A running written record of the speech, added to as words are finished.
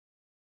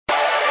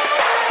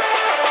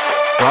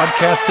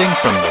Broadcasting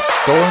from the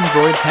Stolen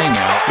Droids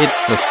Hangout,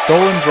 it's the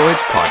Stolen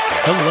Droids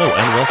Podcast. Hello,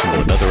 and welcome to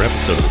another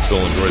episode of the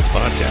Stolen Droids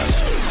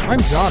Podcast. I'm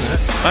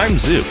Zoner. I'm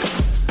Zook.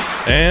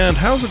 And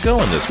how's it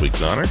going this week,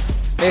 Zoner?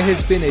 It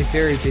has been a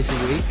very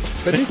busy week,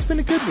 but it's been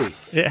a good week.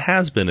 It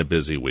has been a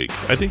busy week.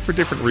 I think for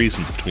different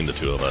reasons between the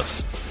two of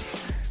us.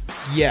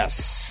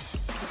 Yes.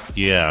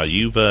 Yeah,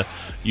 you've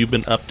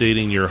been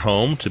updating your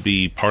home to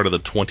be part of the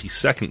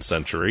 22nd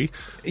century.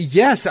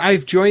 Yes,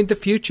 I've joined the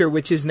future,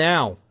 which is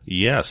now.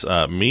 Yes.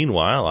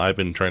 Meanwhile, I've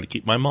been trying to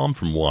keep my mom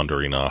from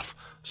wandering off.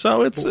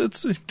 So it's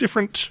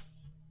different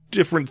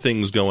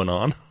things going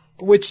on.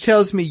 Which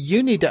tells me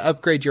you need to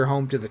upgrade your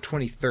home to the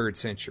 23rd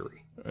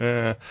century.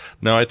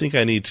 No, I think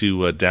I need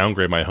to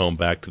downgrade my home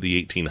back to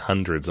the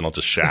 1800s, and I'll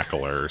just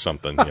shackle her or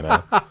something, you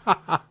know.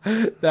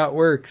 That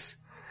works.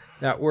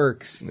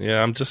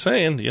 Yeah, I'm just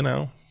saying, you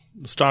know,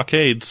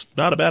 stockades,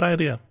 not a bad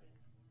idea.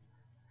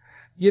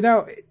 You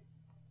know,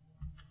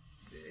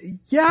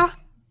 yeah,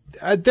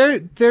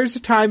 there's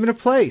a time and a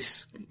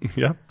place.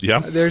 Yeah.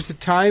 There's a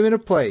time and a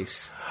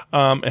place.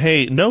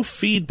 Hey, no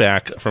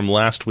feedback from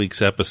last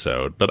week's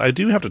episode, but I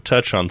do have to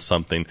touch on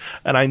something,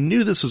 and I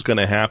knew this was going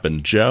to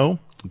happen. Joe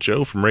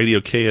from Radio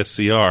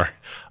KSCR,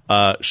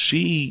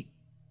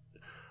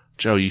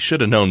 Joe, you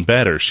should have known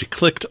better. She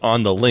clicked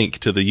on the link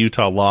to the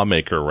Utah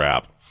lawmaker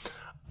rap.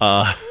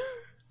 I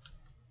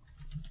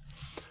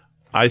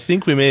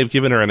think we may have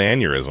given her an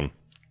aneurysm.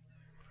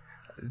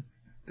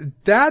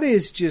 That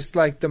is just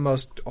like the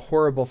most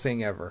horrible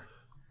thing ever.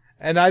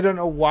 And I don't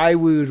know why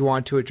we would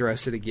want to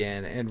address it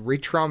again and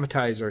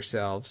re-traumatize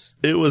ourselves.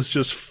 It was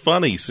just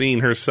funny seeing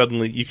her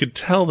suddenly. You could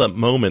tell that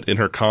moment in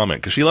her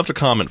comment, because she left a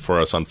comment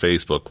for us on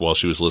Facebook while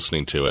she was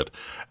listening to it.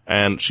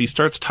 And she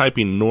starts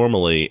typing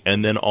normally,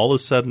 and then all of a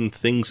sudden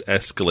things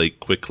escalate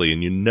quickly,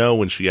 and you know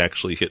when she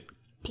actually hit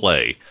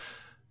play.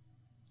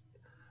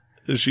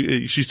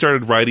 She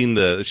started writing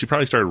she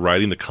probably started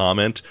writing the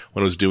comment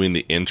when it was doing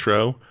the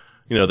intro.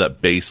 You know,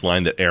 that bass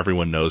line that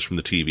everyone knows from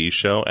the TV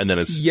show. And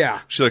then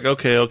she's like,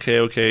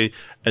 okay.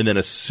 And then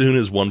as soon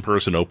as one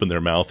person opened their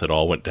mouth, it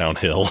all went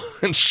downhill.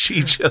 And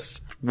she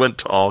just went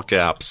to all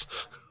caps.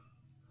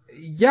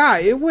 Yeah,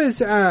 it was,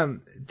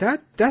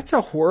 that's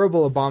a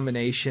horrible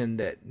abomination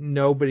that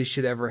nobody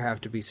should ever have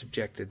to be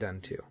subjected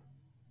unto.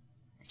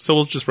 So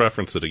we'll just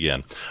reference it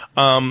again.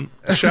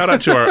 Shout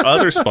out to our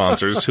other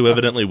sponsors who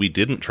evidently we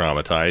didn't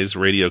traumatize.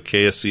 Radio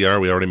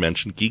KSCR, we already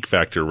mentioned. Geek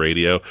Factor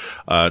Radio,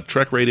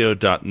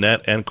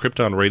 TrekRadio.net, and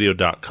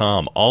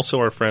KryptonRadio.com. Also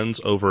our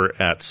friends over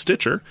at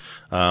Stitcher.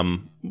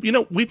 You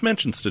know, we've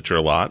mentioned Stitcher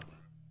a lot,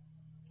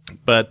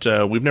 but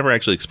we've never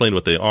actually explained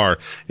what they are.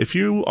 If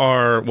you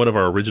are one of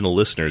our original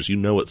listeners, you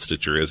know what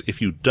Stitcher is.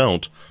 If you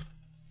don't,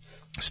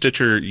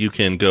 Stitcher, you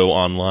can go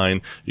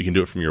online. You can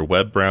do it from your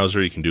web browser.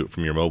 You can do it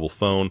from your mobile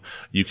phone.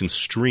 You can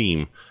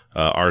stream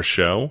our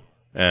show,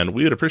 and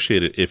we would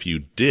appreciate it if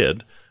you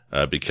did,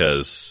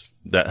 because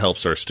that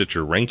helps our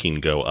Stitcher ranking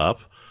go up.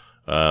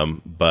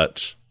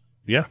 But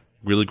yeah,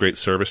 really great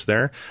service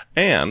there,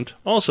 and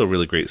also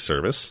really great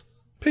service,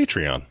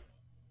 Patreon.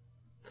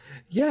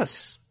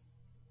 Yes.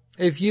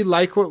 If you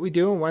like what we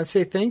do and want to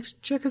say thanks,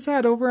 check us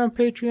out over on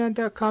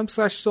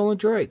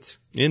patreon.com/stolendroids.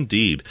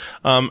 Indeed.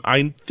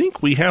 I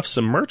think we have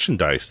some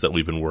merchandise that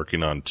we've been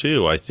working on,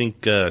 too. I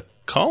think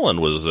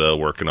Colin was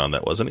working on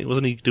that, wasn't he?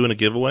 Wasn't he doing a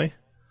giveaway?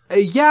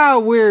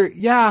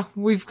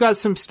 We've got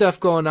some stuff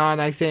going on,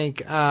 I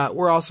think.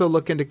 We're also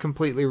looking to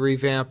completely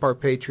revamp our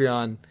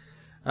Patreon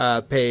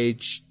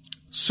page.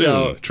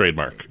 Soon,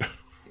 trademark.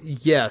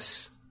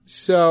 Yes.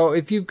 So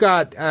if you've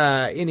got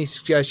any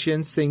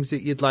suggestions, things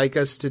that you'd like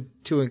us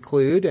to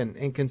include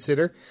and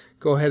consider,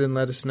 go ahead and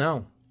let us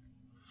know.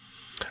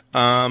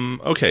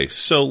 Okay,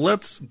 so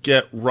let's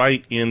get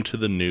right into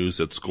the news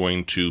that's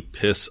going to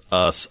piss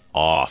us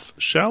off,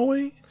 shall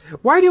we?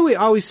 Why do we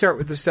always start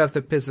with the stuff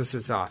that pisses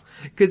us off?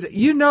 Because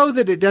you know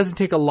that it doesn't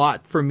take a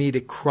lot for me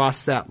to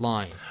cross that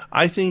line.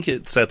 I think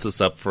it sets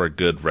us up for a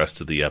good rest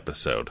of the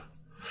episode.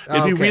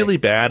 It'd be really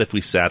bad if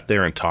we sat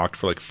there and talked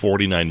for like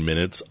 49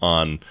 minutes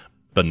on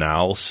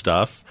banal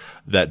stuff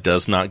that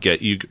does not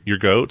get you your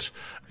goat,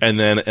 and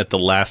then at the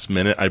last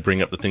minute I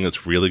bring up the thing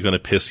that's really going to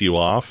piss you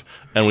off,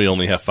 and we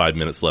only have 5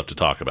 minutes left to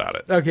talk about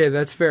it. Okay,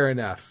 that's fair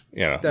enough.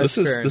 Yeah, this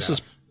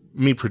is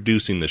me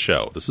producing the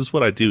show. This is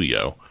what I do,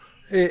 yo.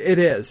 It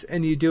is,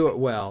 and you do it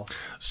well.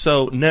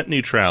 So, net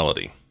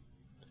neutrality.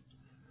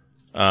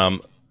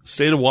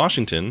 State of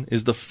Washington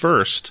is the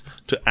first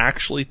to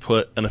actually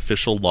put an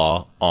official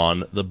law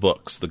on the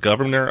books. The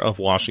governor of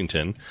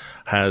Washington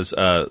has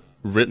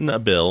written a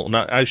bill,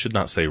 I should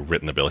not say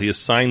written a bill, he has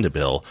signed a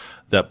bill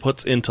that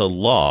puts into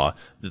law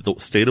that the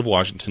state of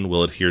Washington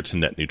will adhere to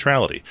net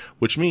neutrality,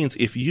 which means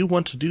if you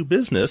want to do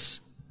business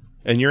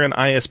and you're an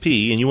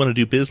ISP and you want to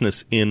do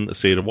business in the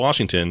state of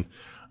Washington,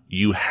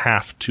 you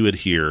have to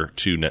adhere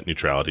to net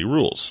neutrality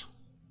rules.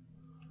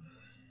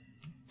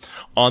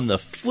 On the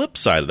flip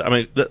side of that, I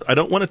mean, I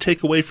don't want to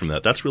take away from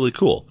that. That's really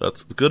cool.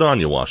 That's good on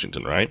you,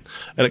 Washington, right?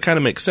 And it kind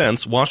of makes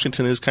sense.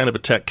 Washington is kind of a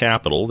tech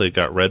capital. They've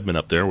got Redmond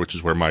up there, which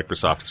is where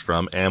Microsoft is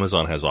from.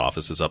 Amazon has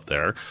offices up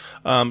there.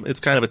 It's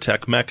kind of a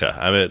tech mecca.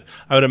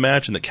 I would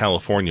imagine that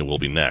California will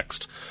be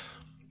next.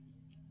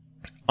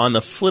 On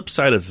the flip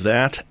side of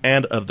that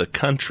and of the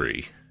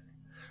country,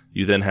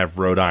 you then have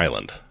Rhode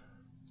Island,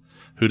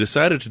 who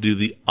decided to do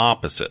the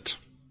opposite.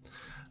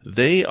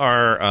 They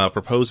are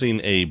proposing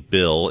a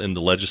bill in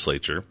the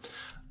legislature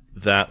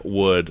that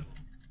would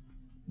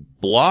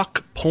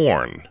block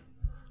porn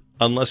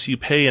unless you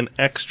pay an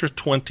extra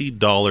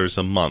 $20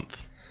 a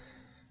month.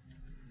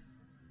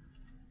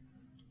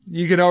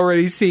 You can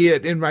already see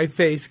it in my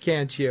face,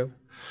 can't you?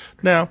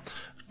 Now,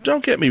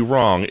 don't get me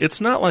wrong.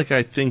 It's not like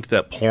I think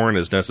that porn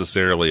is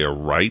necessarily a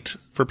right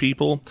for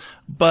people,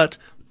 but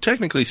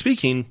technically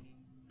speaking,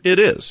 it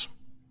is.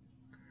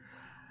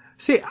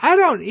 See, I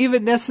don't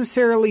even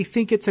necessarily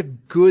think it's a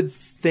good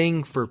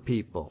thing for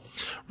people.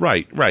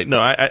 Right.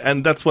 No,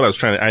 and that's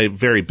what I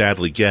very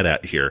badly get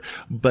at here.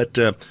 But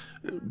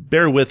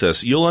bear with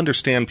us. You'll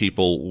understand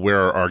people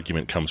where our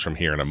argument comes from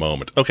here in a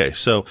moment. Okay,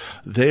 so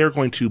they are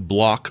going to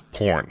block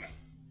porn.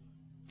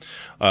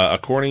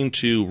 According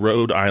to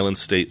Rhode Island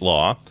state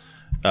law,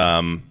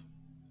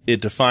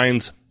 it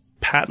defines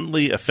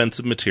patently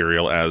offensive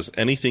material as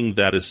anything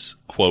that is,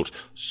 quote,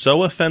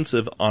 so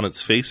offensive on its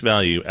face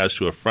value as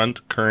to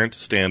affront current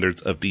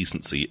standards of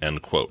decency,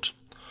 end quote.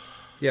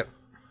 Yep.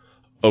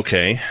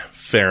 Okay,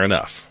 fair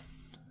enough.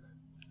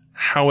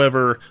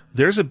 However,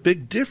 there's a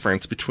big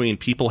difference between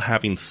people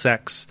having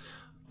sex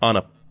on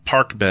a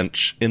park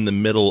bench in the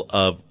middle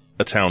of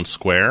a town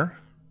square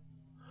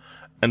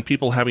and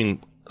people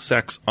having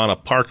sex on a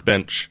park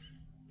bench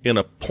in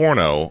a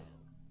porno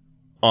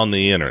on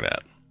the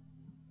internet.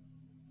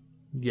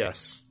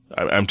 Yes.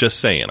 I'm just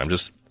saying. I'm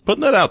just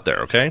putting that out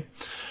there, okay?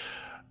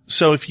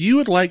 So if you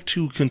would like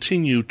to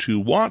continue to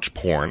watch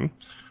porn,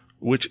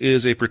 which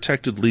is a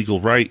protected legal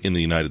right in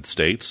the United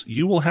States,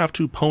 you will have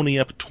to pony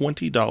up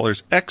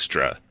 $20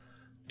 extra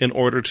in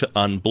order to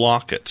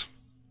unblock it.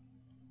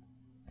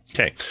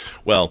 Okay.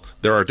 Well,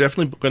 there are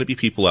definitely going to be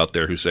people out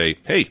there who say,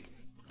 hey,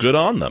 good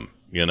on them.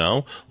 You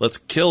know, let's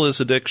kill this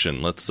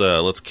addiction. Let's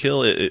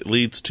kill it. It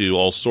leads to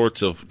all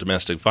sorts of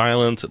domestic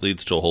violence. It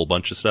leads to a whole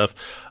bunch of stuff.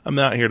 I'm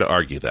not here to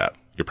argue that.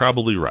 You're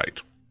probably right.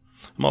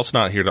 I'm also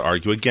not here to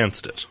argue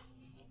against it.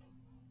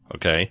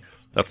 Okay?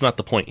 That's not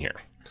the point here.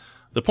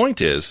 The point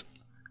is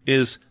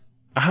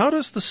how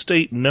does the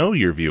state know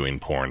you're viewing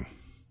porn?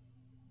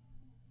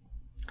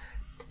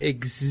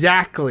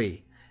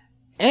 Exactly.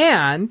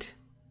 And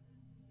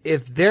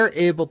if they're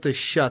able to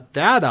shut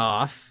that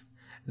off,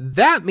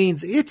 that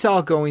means it's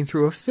all going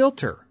through a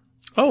filter.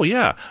 Oh,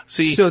 yeah.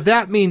 See, so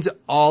that means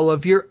all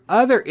of your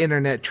other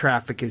internet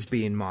traffic is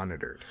being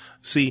monitored.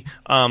 See,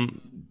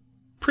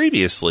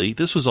 previously,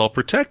 this was all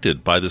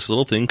protected by this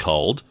little thing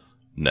called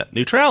net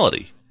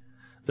neutrality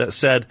that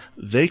said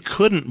they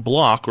couldn't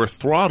block or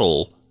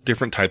throttle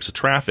different types of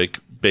traffic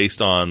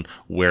based on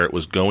where it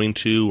was going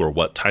to or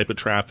what type of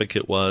traffic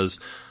it was.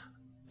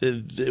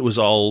 It was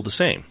all the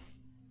same.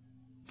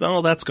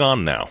 Oh, that's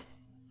gone now.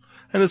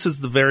 And this is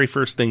the very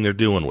first thing they're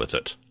doing with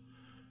it.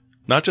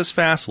 Not just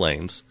fast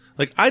lanes.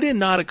 Like, I did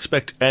not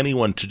expect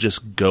anyone to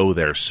just go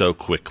there so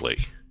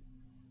quickly.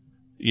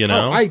 You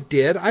know? Oh, I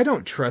did. I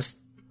don't trust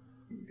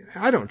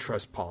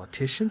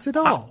politicians at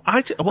all.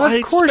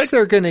 Of course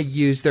they're going to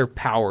use their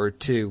power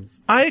to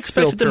I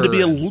expected them to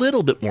be a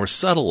little bit more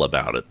subtle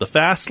about it. The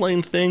fast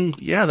lane thing,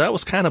 yeah, that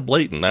was kind of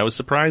blatant. I was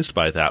surprised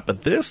by that.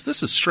 But this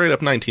is straight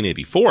up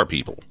 1984,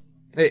 people.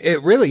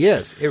 It really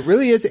is. It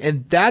really is.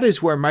 And that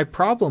is where my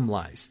problem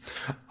lies.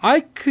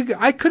 I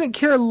couldn't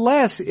care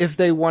less if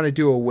they want to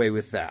do away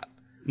with that.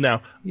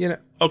 Now, you know,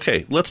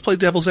 okay, let's play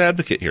devil's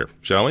advocate here,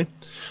 shall we?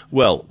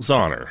 Well,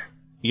 Zahner,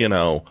 you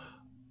know,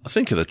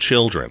 think of the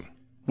children.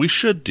 We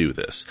should do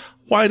this.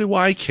 Why do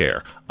I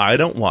care? I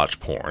don't watch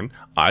porn.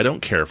 I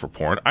don't care for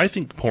porn. I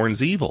think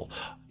porn's evil.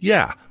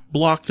 Yeah,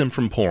 block them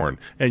from porn.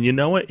 And you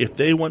know what? If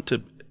they want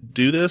to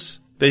do this,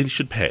 they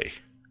should pay.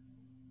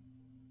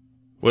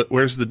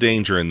 Where's the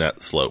danger in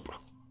that slope?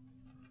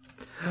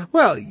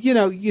 Well, you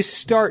know, you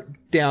start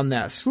down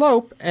that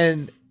slope,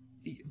 and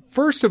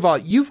first of all,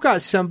 you've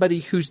got somebody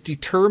who's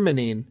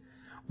determining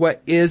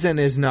what is and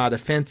is not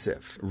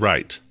offensive.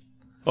 Right.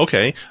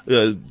 Okay.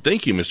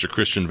 Thank you, Mr.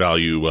 Christian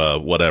Value,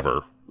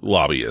 whatever,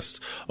 lobbyist.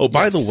 Oh,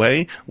 by the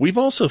way, we've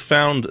also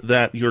found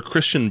that your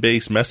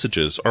Christian-based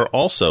messages are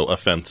also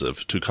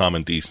offensive to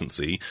common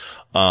decency.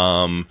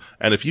 And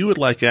if you would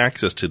like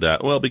access to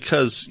that, well,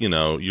 because, you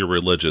know, you're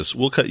religious,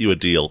 we'll cut you a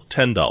deal,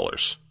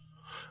 $10.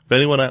 If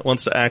anyone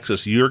wants to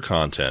access your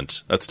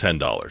content, that's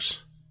 $10.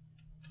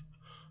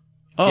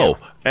 Oh,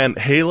 yeah. And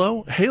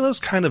Halo's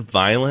kind of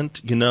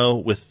violent, you know,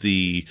 with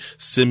the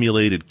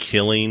simulated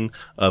killing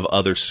of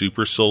other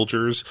super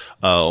soldiers.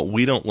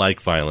 We don't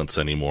like violence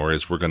anymore,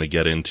 as we're going to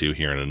get into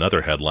here in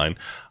another headline.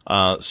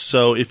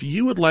 So if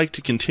you would like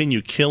to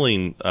continue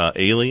killing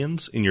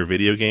aliens in your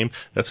video game,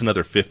 that's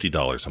another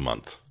 $50 a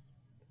month.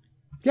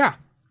 Yeah.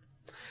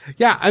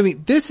 Yeah, I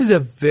mean, this is a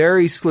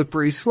very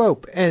slippery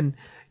slope. And,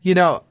 you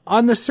know,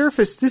 on the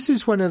surface, this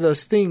is one of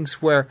those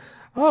things where,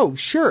 oh,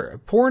 sure,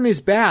 porn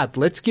is bad.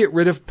 Let's get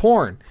rid of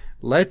porn.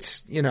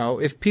 Let's, you know,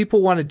 if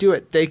people want to do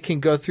it, they can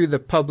go through the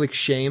public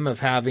shame of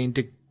having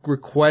to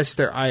request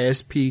their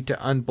ISP to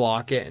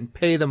unblock it and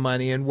pay the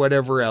money and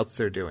whatever else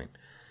they're doing.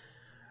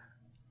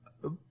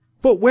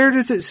 But where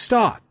does it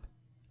stop?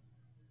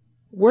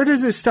 Where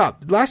does it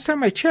stop? Last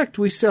time I checked,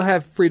 we still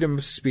have freedom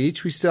of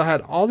speech. We still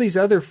had all these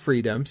other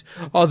freedoms,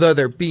 although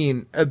they're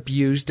being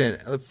abused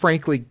and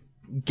frankly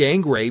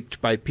gang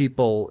raped by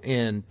people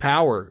in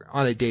power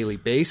on a daily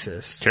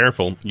basis.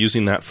 Careful.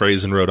 Using that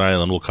phrase in Rhode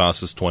Island will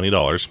cost us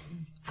 $20.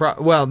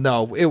 Well,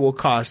 no, it will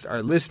cost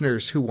our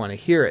listeners who want to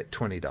hear it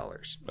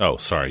 $20. Oh,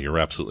 sorry. You're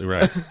absolutely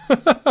right.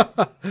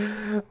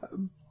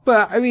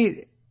 But, I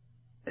mean,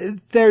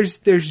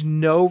 there's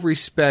no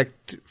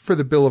respect for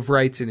the Bill of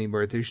Rights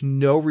anymore. There's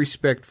no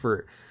respect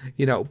for,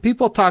 you know,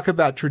 people talk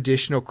about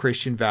traditional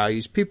Christian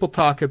values. People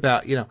talk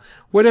about, you know,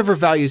 whatever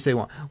values they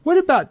want. What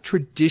about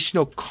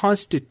traditional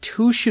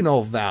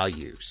constitutional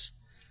values?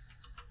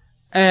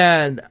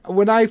 And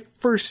when I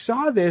first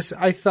saw this,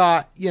 I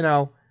thought, you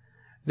know,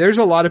 there's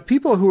a lot of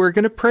people who are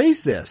going to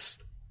praise this.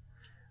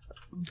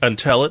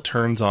 Until it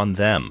turns on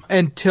them.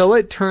 Until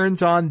it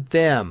turns on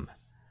them.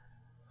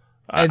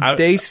 And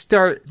they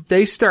start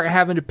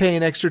having to pay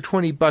an extra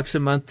 $20 a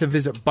month to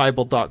visit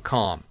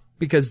Bible.com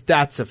because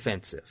that's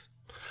offensive.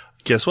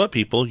 Guess what,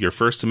 people? Your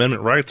First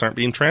Amendment rights aren't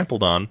being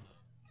trampled on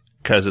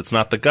because it's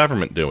not the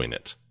government doing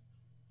it.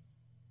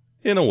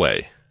 In a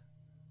way.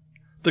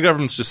 The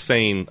government's just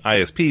saying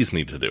ISPs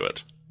need to do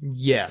it.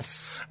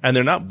 Yes. And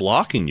they're not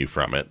blocking you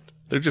from it.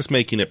 They're just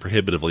making it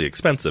prohibitively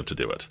expensive to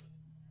do it.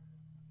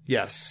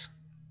 Yes.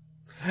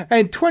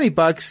 And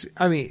 $20,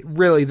 I mean,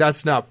 really,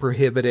 that's not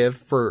prohibitive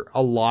for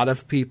a lot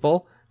of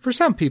people. For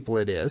some people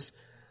it is.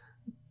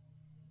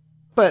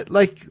 But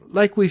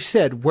like we've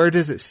said, where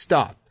does it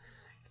stop?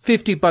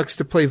 $50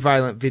 to play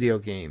violent video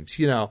games,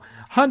 you know,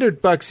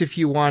 $100 if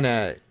you want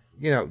to,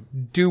 you know,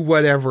 do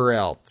whatever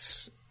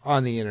else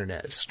on the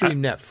internet,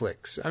 stream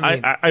Netflix. I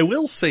mean, I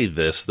will say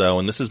this though,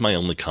 and this is my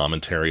only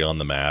commentary on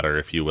the matter,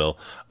 if you will.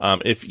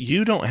 If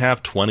you don't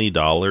have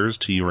 $20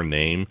 to your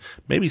name,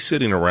 maybe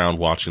sitting around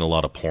watching a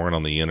lot of porn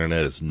on the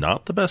internet is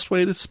not the best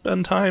way to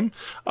spend time.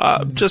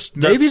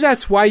 Maybe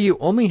that's why you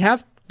only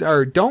have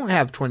or don't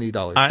have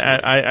 $20.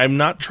 I'm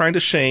not trying to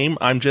shame.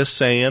 I'm just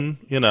saying,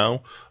 you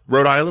know,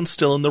 Rhode Island's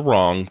still in the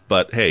wrong,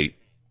 but hey,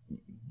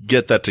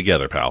 get that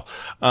together, pal.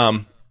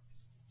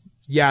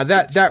 Yeah,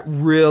 that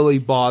really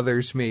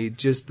bothers me.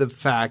 Just the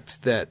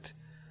fact that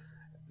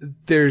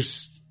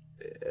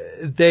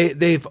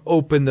they've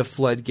opened the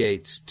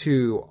floodgates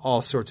to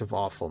all sorts of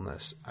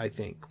awfulness, I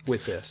think,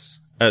 with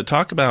this.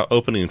 Talk about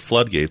opening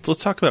floodgates.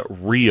 Let's talk about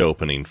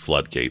reopening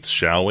floodgates,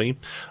 shall we?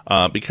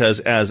 Because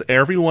as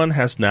everyone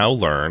has now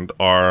learned,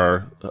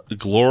 our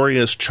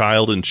glorious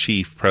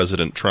child-in-chief,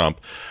 President Trump,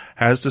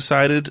 has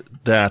decided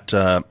that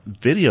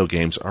video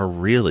games are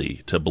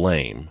really to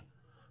blame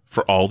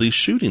for all these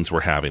shootings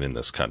we're having in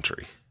this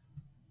country.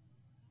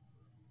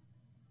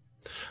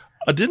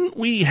 Didn't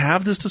we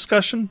have this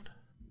discussion?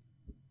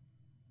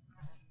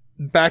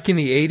 Back in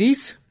the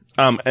 80s?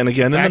 And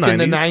again in the 90s. Back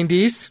in the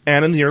 90s.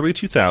 And in the early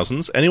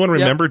 2000s. Anyone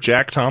remember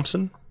Jack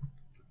Thompson?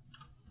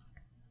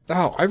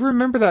 Oh, I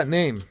remember that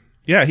name.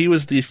 Yeah, he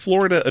was the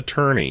Florida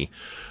attorney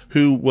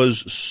who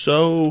was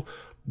so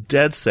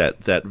dead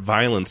set that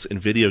violence in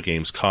video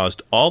games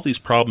caused all these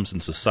problems in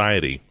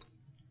society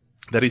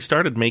that he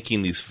started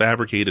making these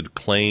fabricated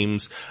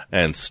claims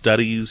and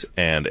studies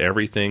and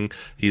everything.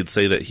 He'd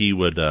say that he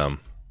would,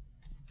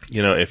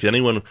 you know, if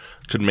anyone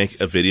could make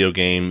a video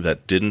game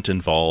that didn't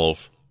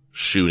involve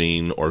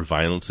shooting or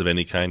violence of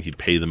any kind, he'd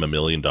pay them $1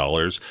 million.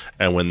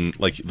 And when,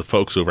 like, the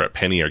folks over at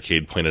Penny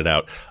Arcade pointed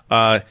out,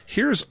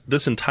 here's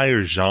this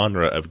entire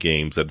genre of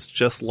games that's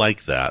just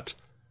like that,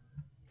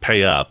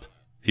 pay up,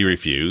 he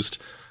refused.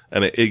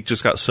 And it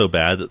just got so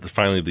bad that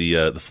finally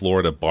the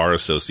Florida Bar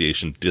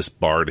Association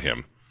disbarred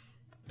him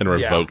and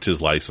revoked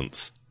his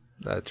license.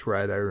 That's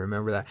right. I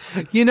remember that.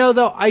 You know,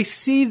 though, I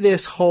see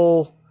this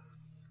whole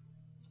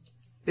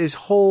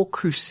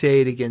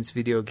crusade against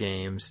video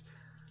games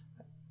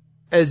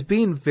as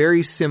being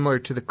very similar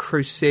to the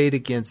crusade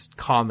against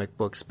comic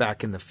books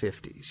back in the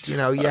 50s. You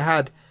know, you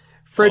had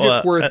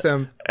Frederick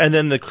Wertham. And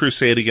then the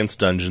crusade against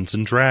Dungeons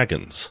and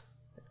Dragons.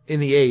 In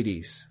the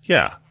 80s.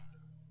 Yeah.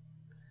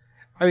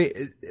 I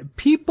mean,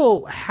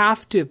 people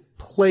have to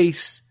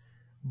place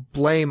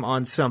blame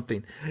on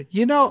something.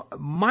 You know,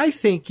 my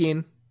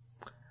thinking,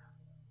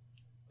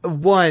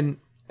 one,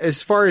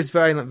 as far as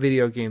violent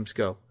video games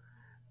go,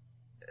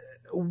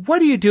 what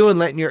are you doing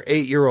letting your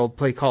 8-year-old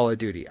play Call of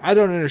Duty? I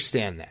don't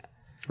understand that.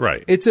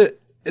 Right.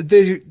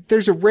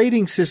 There's a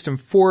rating system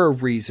for a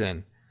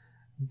reason.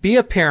 Be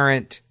a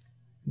parent,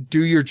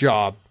 do your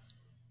job.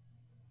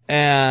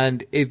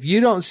 And if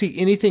you don't see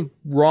anything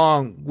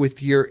wrong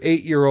with your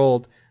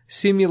 8-year-old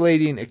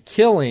simulating a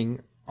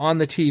killing on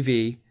the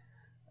TV,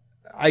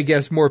 I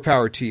guess more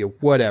power to you.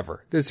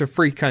 Whatever. This is a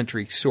free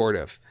country, sort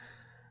of.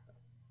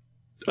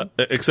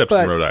 Except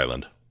in Rhode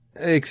Island.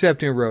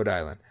 Except in Rhode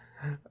Island.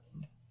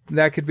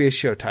 That could be a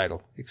show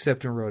title,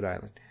 except in Rhode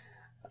Island.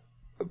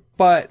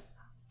 But,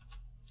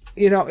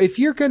 if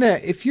you're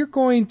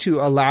going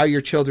to allow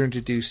your children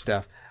to do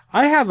stuff,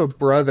 I have a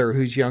brother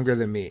who's younger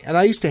than me, and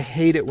I used to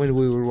hate it when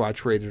we would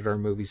watch rated R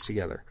movies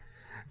together.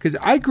 Because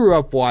I grew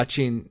up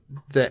watching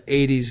the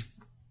 80s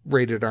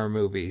rated R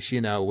movies,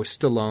 with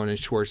Stallone and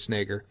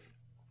Schwarzenegger.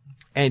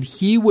 And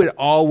he would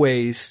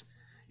always,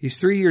 he's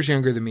 3 years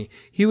younger than me,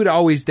 he would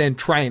always then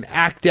try and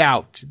act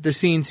out the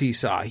scenes he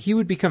saw. He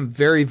would become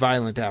very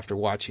violent after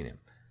watching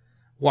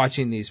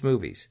these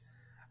movies.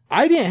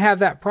 I didn't have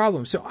that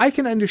problem, so I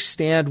can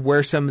understand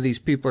where some of these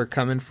people are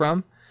coming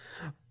from.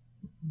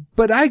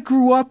 But I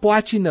grew up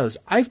watching those.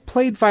 I've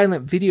played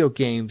violent video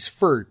games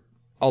for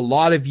a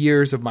lot of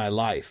years of my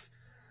life.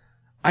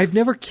 I've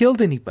never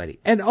killed anybody.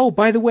 And oh,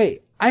 by the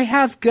way, I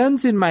have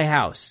guns in my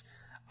house.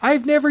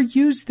 I've never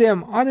used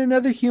them on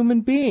another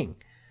human being.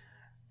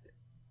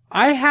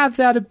 I have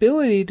that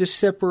ability to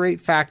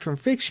separate fact from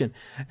fiction.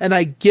 And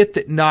I get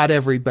that not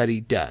everybody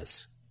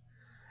does.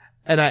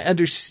 And I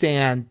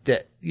understand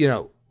that,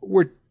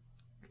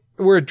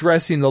 we're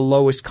addressing the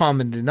lowest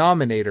common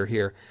denominator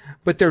here,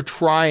 but they're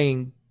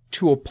trying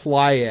to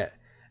apply it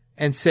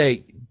and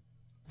say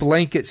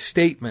blanket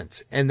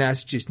statements, and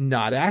that's just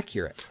not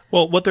accurate.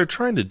 Well, what they're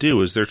trying to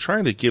do is they're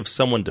trying to give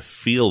someone to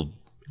feel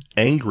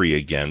angry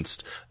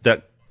against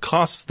that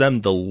costs them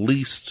the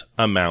least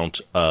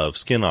amount of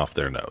skin off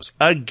their nose.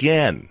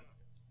 Again.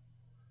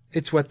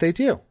 It's what they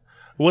do.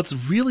 What's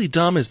really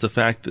dumb is the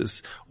fact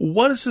is,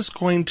 what is this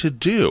going to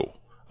do?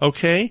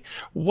 Okay?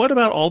 What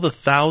about all the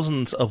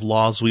thousands of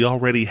laws we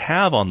already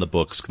have on the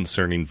books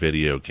concerning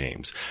video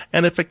games?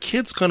 And if a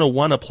kid's going to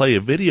want to play a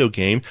video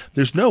game,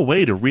 there's no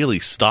way to really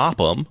stop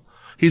him.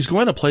 He's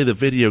going to play the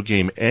video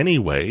game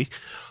anyway.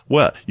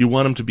 What, you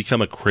want him to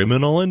become a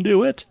criminal and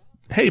do it?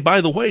 Hey,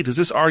 by the way, does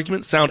this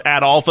argument sound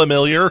at all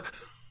familiar?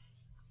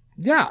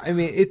 Yeah, I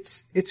mean,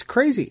 it's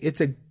crazy.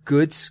 It's a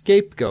good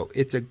scapegoat.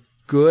 It's a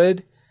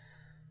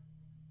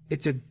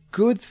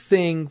good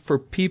thing for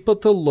people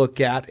to look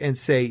at and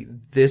say,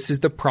 this is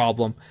the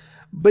problem.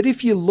 But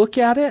if you look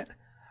at it,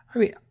 I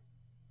mean,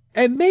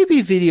 and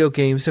maybe video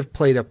games have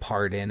played a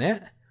part in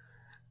it,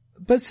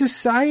 but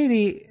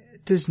society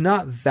does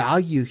not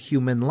value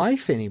human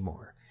life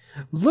anymore.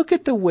 Look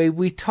at the way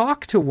we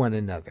talk to one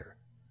another,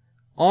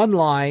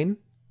 online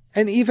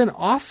and even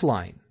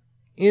offline,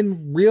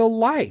 in real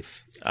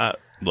life.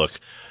 Look,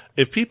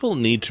 if people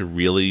need to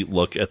really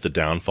look at the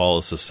downfall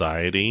of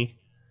society,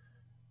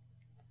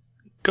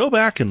 go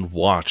back and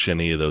watch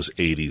any of those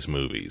 80s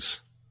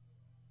movies.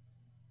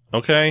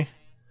 Okay?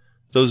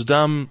 Those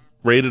dumb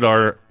rated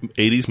R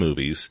 80s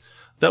movies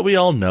that we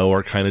all know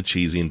are kind of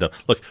cheesy and dumb.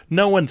 Look,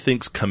 no one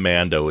thinks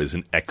Commando is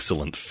an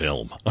excellent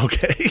film,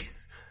 okay?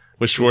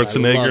 With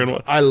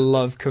Schwarzenegger I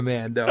love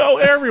Commando. Oh,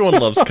 everyone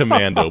loves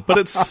Commando, but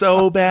it's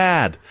so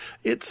bad.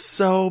 It's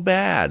so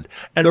bad.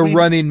 And The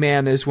Running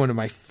Man is one of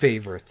my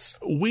favorites.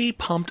 We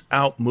pumped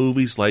out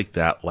movies like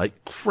that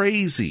like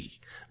crazy.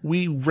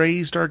 We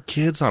raised our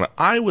kids on it.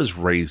 I was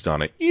raised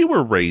on it. You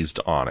were raised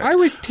on it. I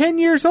was 10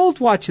 years old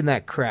watching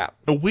that crap.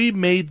 We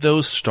made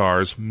those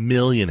stars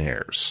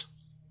millionaires.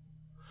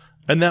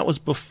 And that was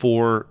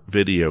before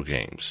video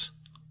games.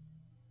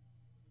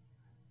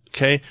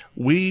 Okay?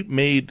 We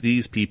made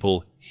these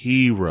people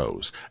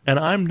heroes. And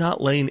I'm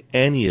not laying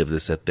any of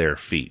this at their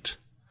feet.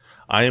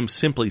 I am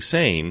simply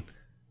saying,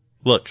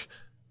 look,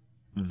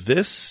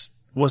 this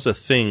was a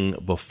thing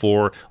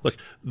before. Look,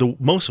 the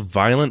most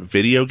violent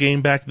video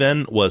game back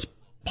then was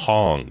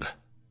Pong.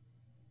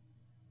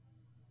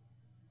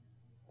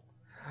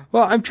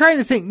 Well, I'm trying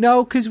to think.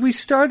 No, because we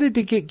started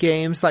to get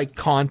games like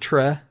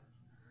Contra.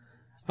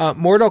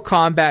 Mortal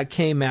Kombat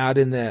came out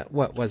in the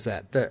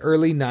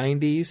early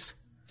 90s.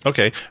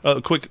 Okay,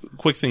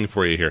 quick thing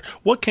for you here.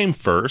 What came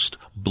first,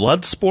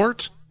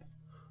 Bloodsport?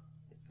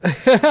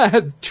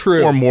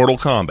 True. Or Mortal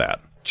Kombat?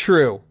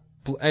 True.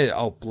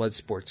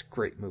 Bloodsport's a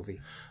great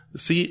movie.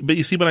 But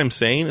you see what I'm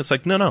saying? It's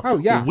like, no. Oh,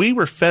 yeah. We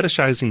were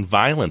fetishizing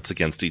violence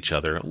against each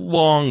other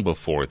long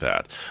before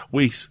that.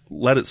 We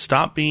let it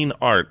stop being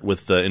art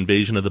with the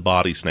Invasion of the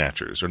Body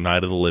Snatchers or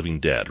Night of the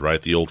Living Dead,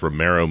 right? The old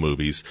Romero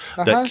movies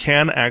that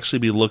can actually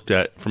be looked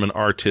at from an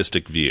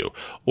artistic view.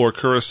 Or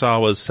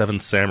Kurosawa's Seven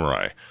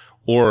Samurai.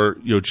 Or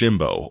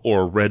Yojimbo.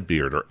 Or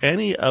Redbeard. Or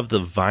any of the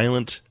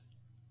violent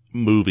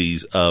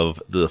movies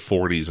of the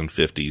 40s and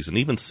 50s and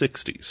even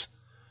 60s.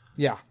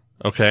 Yeah.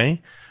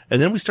 Okay?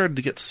 And then we started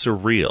to get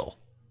surreal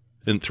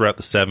throughout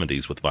the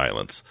 70s with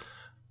violence.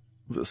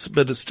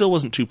 But it still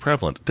wasn't too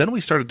prevalent. Then we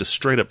started to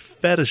straight up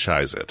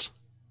fetishize it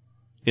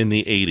in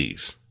the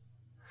 80s.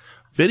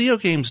 Video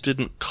games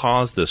didn't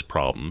cause this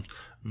problem.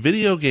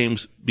 Video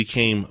games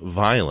became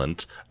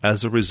violent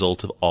as a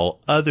result of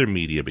all other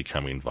media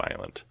becoming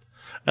violent.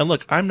 And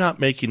look, I'm not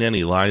making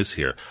any lies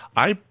here.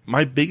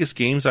 My biggest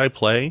games I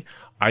play,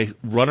 I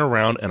run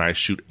around and I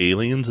shoot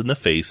aliens in the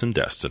face in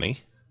Destiny.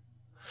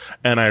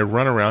 And I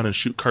run around and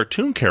shoot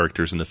cartoon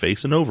characters in the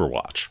face in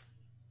Overwatch.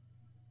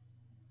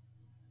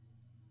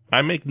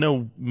 I make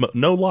no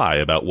lie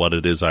about what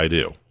it is I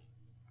do.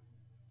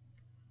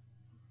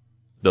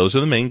 Those are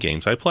the main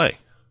games I play.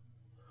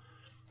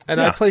 And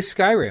Yeah. I play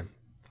Skyrim.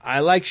 I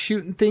like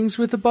shooting things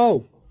with a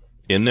bow.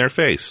 In their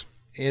face.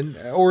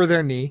 Or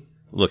their knee.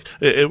 Look,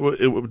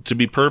 to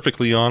be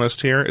perfectly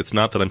honest here, it's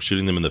not that I'm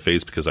shooting them in the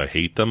face because I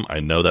hate them. I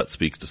know that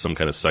speaks to some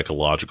kind of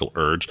psychological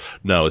urge.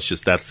 No, it's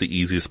just that's the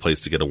easiest place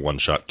to get a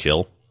one-shot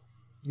kill.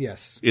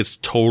 Yes. It's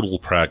total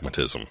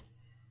pragmatism.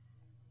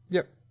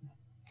 Yep.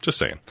 Just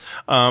saying.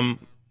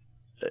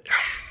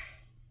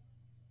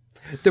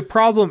 The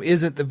problem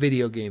isn't the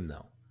video game,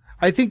 though.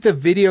 I think the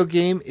video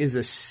game is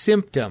a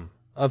symptom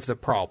of the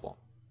problem.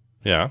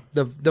 Yeah.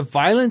 The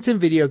violence in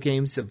video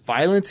games, the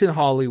violence in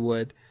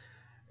Hollywood,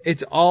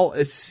 it's all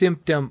a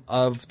symptom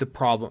of the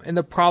problem. And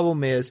the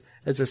problem is,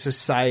 as a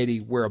society,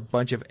 we're a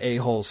bunch of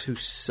a-holes who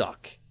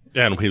suck.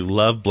 And we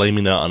love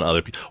blaming it on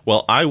other people.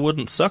 Well, I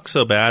wouldn't suck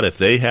so bad if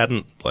they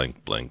hadn't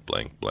blank, blank,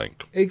 blank,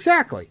 blank.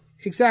 Exactly.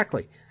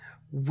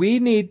 We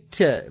need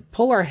to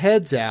pull our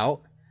heads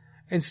out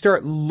and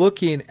start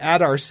looking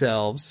at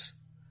ourselves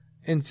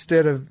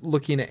instead of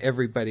looking at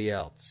everybody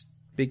else.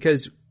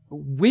 Because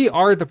we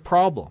are the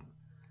problem.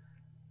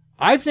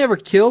 I've never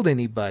killed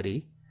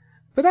anybody,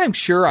 but I'm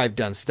sure I've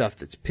done stuff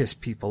that's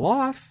pissed people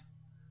off.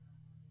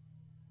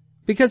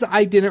 Because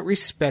I didn't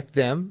respect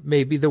them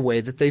maybe the way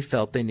that they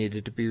felt they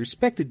needed to be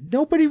respected.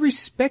 Nobody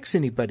respects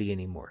anybody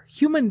anymore.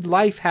 Human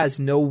life has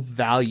no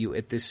value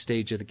at this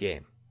stage of the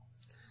game.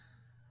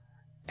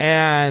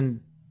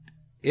 And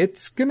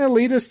it's going to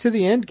lead us to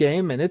the end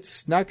game, and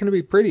it's not going to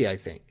be pretty, I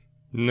think.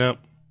 No.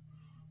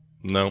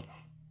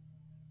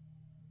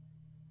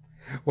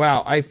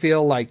 Wow, I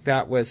feel like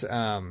that was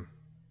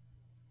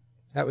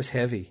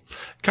heavy.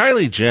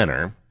 Kylie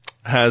Jenner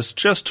has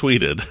just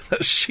tweeted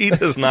that she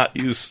does not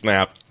use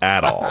Snap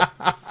at all.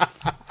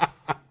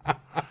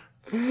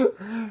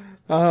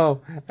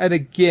 Oh, and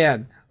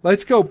again,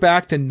 let's go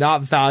back to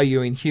not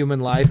valuing human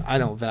life. I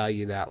don't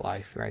value that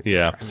life right there.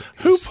 Yeah. I mean,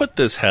 Who put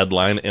this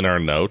headline in our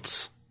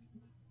notes?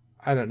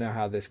 I don't know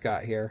how this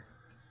got here.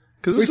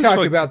 'Cause We this is talked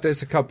like- about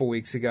this a couple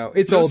weeks ago.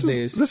 It's old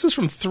news. This is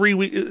from 3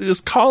 weeks.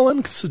 Is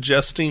Colin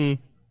suggesting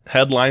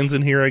headlines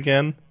in here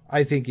again?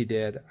 I think he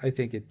did.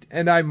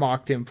 And I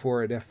mocked him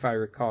for it, if I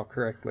recall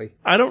correctly.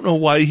 I don't know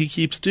why he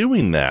keeps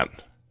doing that.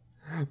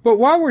 But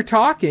while we're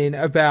talking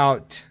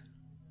about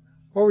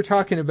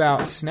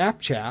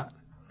Snapchat,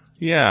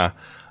 Yeah.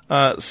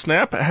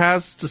 Snap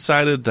has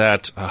decided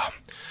that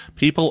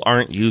people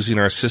aren't using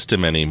our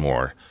system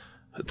anymore.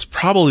 It's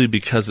probably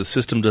because the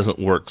system doesn't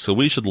work, so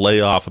we should lay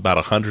off about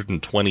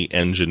 120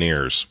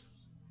 engineers.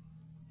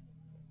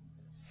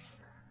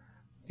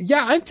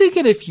 yeah, I'm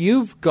thinking if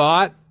you've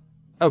got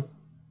a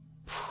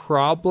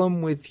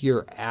problem with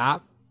your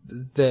app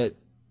that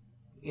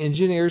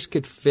engineers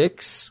could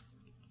fix,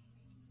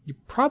 you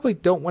probably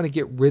don't want to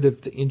get rid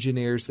of the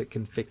engineers that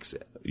can fix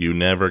it. You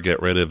never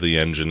get rid of the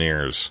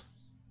engineers.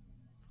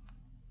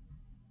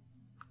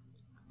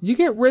 You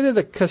get rid of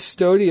the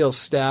custodial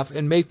staff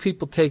and make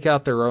people take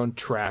out their own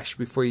trash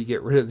before you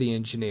get rid of the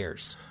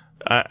engineers.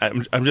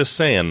 I'm just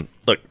saying,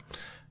 look,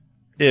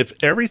 if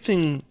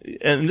everything,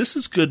 and this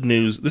is good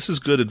news, this is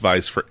good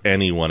advice for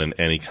anyone in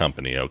any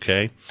company,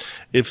 okay?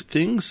 If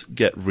things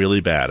get really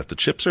bad, if the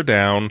chips are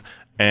down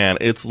and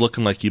it's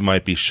looking like you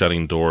might be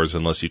shutting doors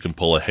unless you can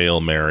pull a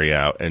Hail Mary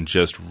out and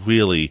just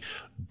really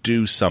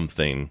do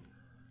something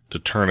to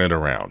turn it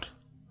around,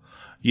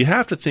 you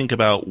have to think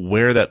about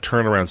where that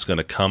turnaround is going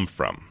to come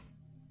from.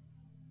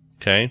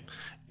 Okay?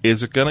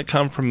 Is it going to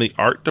come from the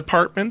art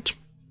department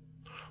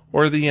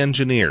or the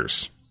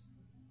engineers?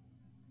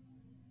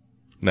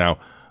 Now,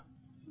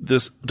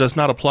 this does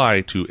not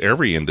apply to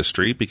every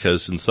industry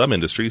because in some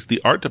industries,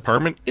 the art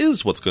department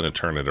is what's going to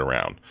turn it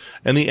around.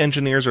 And the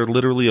engineers are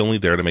literally only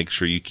there to make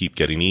sure you keep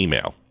getting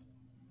email.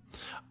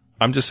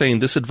 I'm just saying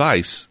this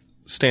advice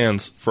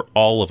stands for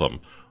all of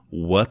them.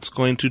 What's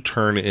going to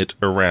turn it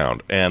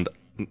around? And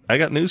I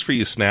got news for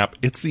you, Snap.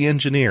 It's the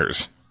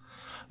engineers.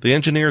 The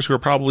engineers who are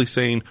probably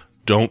saying,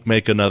 don't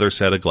make another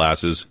set of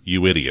glasses,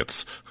 you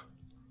idiots.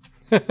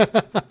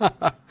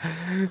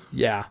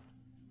 Yeah.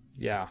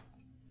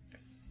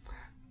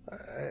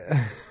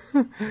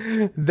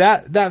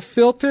 That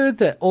filter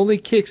that only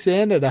kicks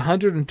in at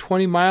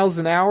 120 miles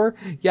an hour,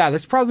 yeah,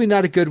 that's probably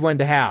not a good one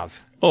to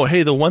have. Oh,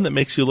 hey, the one that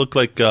makes you look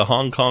like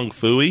Hong Kong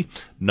Phooey?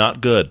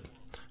 Not good.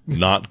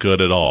 Not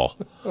good at all.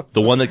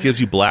 The one that gives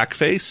you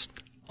blackface?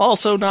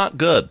 Also not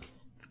good.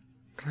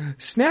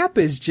 Snap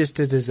is just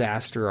a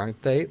disaster,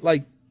 aren't they?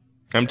 Like,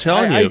 I'm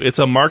telling you, it's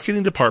a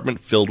marketing department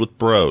filled with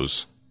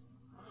bros.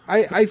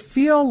 I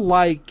feel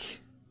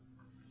like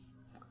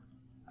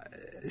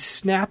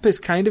Snap has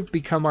kind of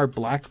become our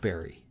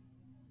BlackBerry.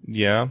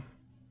 Yeah.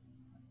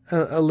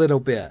 A little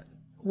bit.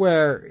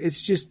 Where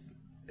it's just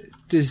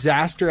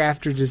disaster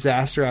after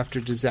disaster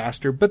after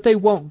disaster, but they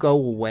won't go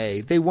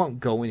away. They won't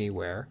go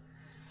anywhere.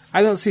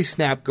 I don't see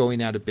Snap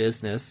going out of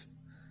business.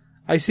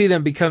 I see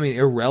them becoming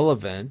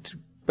irrelevant,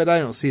 but I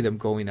don't see them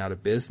going out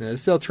of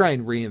business. They'll try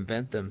and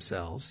reinvent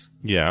themselves.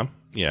 Yeah.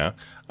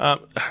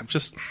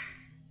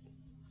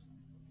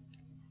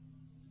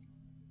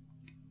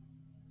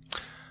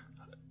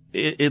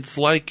 It's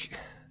like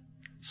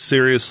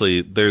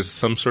seriously, there's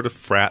some sort of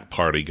frat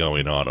party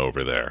going on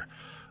over there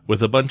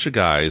with a bunch of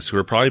guys who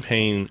are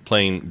probably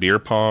playing beer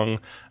pong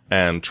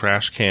and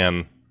trash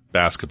can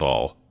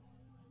basketball.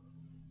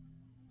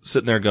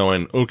 Sitting there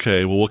going,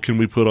 okay, well, what can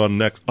we put on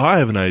next? I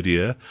have an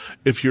idea.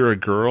 If you're a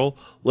girl,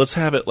 let's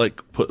have it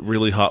like put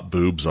really hot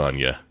boobs on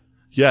you.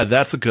 Yeah,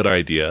 that's a good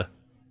idea.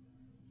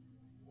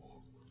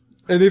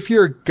 And if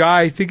you're a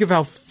guy, think of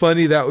how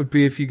funny that would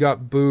be if you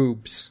got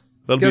boobs.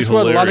 That'd Guess be what?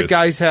 hilarious. A lot of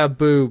guys have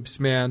boobs,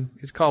 man.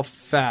 It's called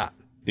fat.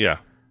 Yeah.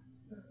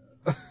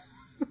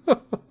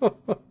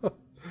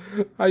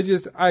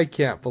 I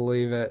can't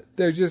believe it.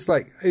 They're just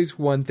like, it's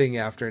one thing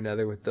after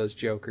another with those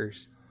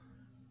jokers.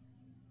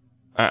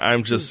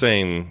 I'm just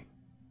saying,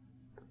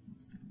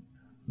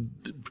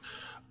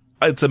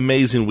 it's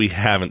amazing we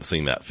haven't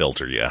seen that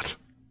filter yet.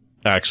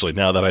 Actually,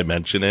 now that I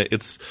mention it,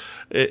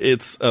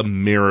 it's a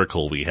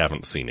miracle we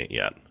haven't seen it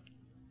yet.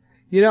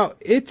 You know,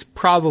 it's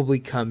probably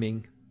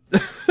coming.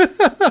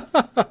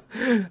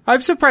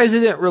 I'm surprised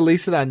they didn't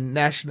release it on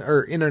National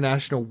or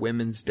International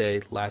Women's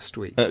Day last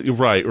week.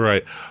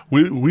 Right.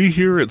 We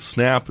here at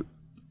Snap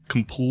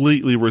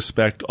completely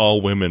respect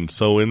all women.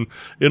 So in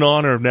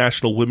honor of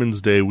National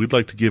Women's Day, we'd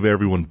like to give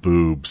everyone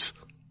boobs.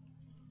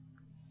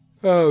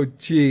 Oh,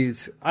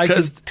 geez. I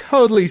could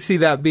totally see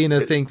that being a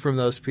thing from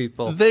those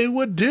people. They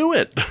would do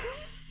it.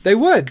 They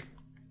would.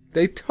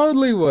 They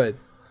totally would.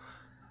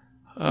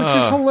 Which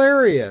is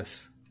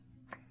hilarious.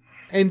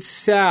 And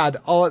sad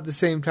all at the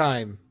same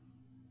time.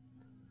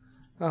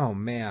 Oh,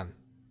 man.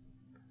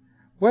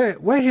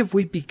 What have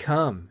we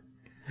become?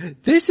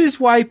 This is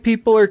why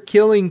people are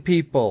killing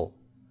people.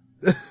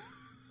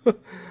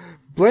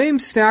 Blame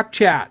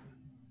Snapchat.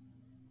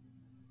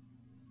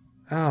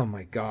 Oh,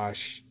 my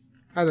gosh.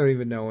 I don't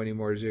even know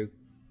anymore, Zook.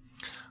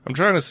 I'm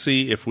trying to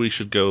see if we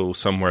should go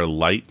somewhere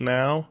light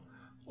now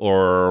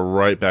or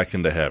right back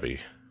into heavy.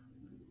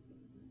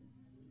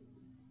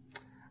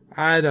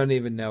 I don't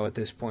even know at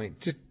this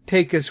point. Just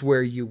take us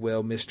where you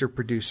will, Mr.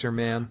 Producer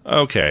Man.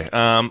 Okay.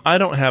 I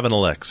don't have an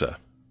Alexa,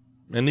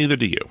 and neither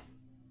do you.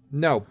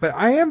 No, but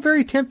I am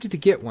very tempted to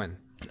get one.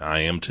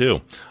 I am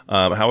too.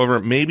 However,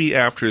 maybe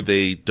after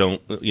they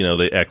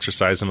they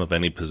exercise them of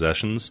any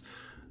possessions.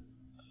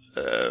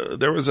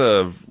 There was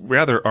a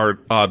rather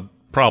odd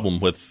problem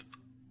with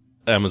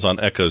Amazon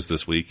Echoes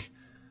this week.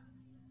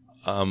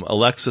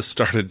 Alexa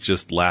started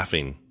just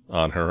laughing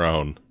on her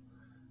own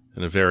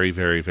in a very,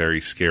 very,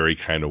 very scary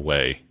kind of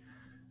way.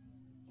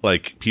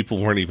 Like, people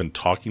weren't even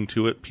talking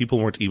to it. People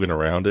weren't even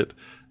around it.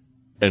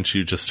 And she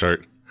would just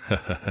start...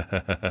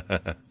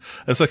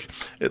 It's like,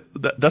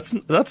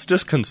 that's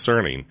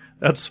disconcerting.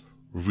 That's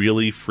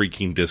really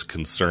freaking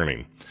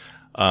disconcerting.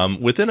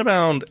 Within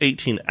about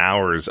 18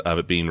 hours of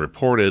it being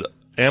reported,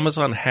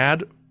 Amazon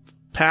had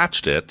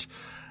patched it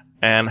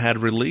and had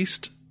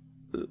released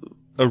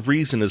a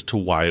reason as to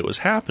why it was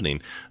happening.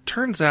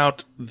 Turns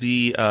out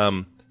the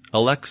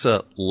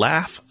Alexa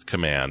laugh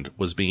command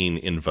was being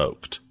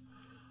invoked.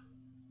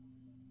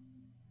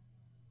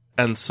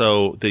 And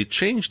so they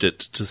changed it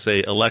to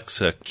say,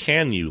 Alexa,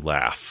 can you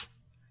laugh?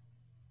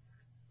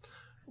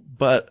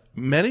 But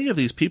many of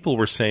these people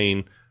were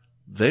saying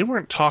they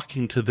weren't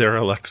talking to their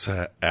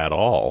Alexa at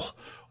all,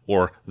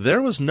 or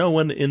there was no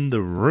one in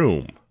the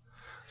room.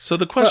 So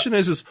the question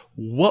is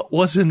what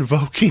was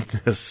invoking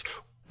this?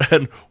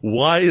 And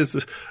why is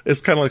this?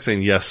 It's kind of like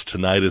saying, yes,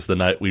 tonight is the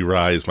night we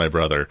rise, my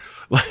brother.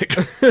 Like,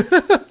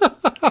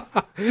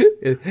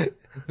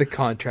 the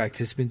contract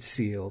has been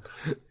sealed.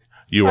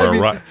 You are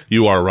right.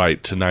 You are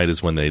right. Tonight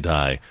is when they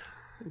die.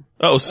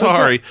 Oh,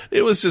 sorry.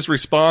 It was just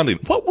responding.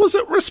 What was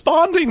it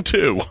responding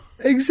to?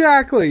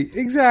 Exactly.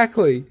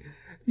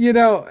 You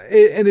know,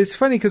 and it's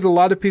funny because a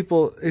lot of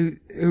people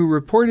who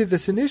reported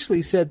this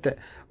initially said that,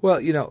 well,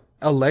 you know,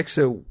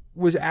 Alexa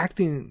was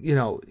acting, you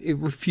know, it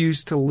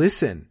refused to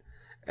listen.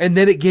 And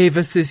then it gave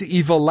us this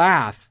evil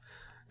laugh.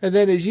 And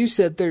then, as you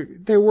said,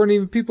 there weren't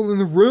even people in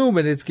the room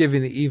and it's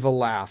giving the evil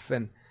laugh.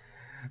 And,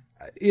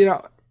 you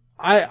know,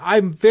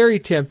 I'm very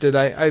tempted.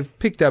 I've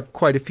picked up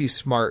quite a few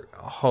smart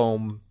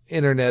home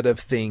Internet of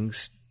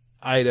Things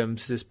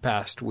items this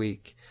past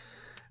week.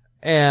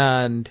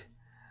 And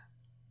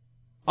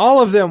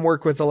all of them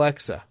work with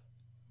Alexa.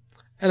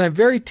 And I'm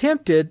very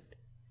tempted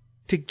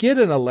to get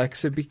an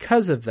Alexa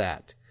because of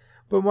that.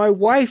 But my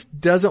wife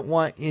doesn't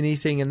want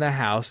anything in the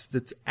house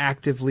that's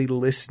actively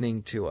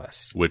listening to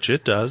us. Which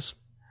it does.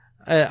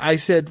 I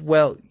said,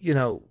 well, you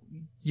know,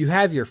 you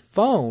have your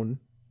phone,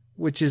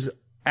 which is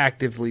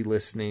actively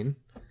listening,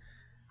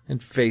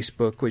 and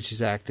Facebook, which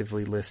is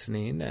actively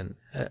listening, and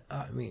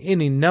I mean,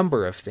 any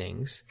number of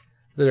things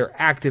that are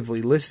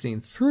actively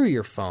listening through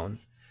your phone.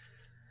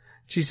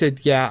 She said,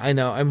 yeah, I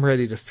know, I'm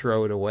ready to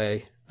throw it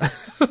away.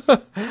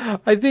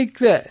 I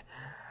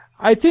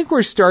think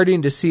we're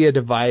starting to see a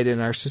divide in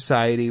our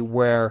society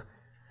where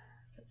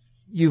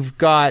you've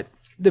got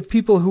the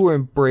people who are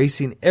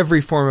embracing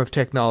every form of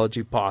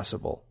technology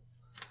possible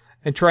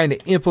and trying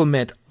to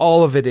implement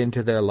all of it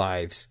into their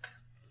lives.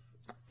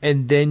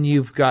 And then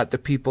you've got the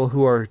people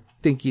who are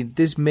thinking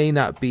this may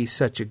not be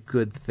such a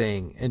good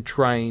thing and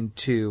trying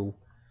to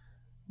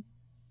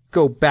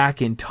go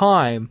back in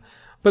time,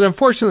 but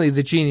unfortunately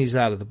the genie's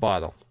out of the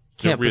bottle.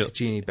 Can't Real- put the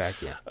genie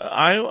back in.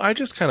 I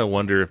just kind of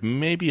wonder if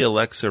maybe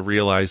Alexa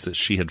realized that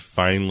she had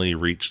finally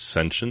reached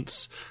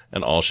sentience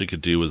and all she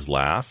could do was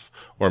laugh.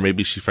 Or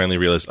maybe she finally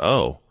realized,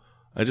 oh,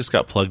 I just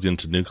got plugged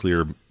into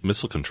nuclear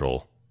missile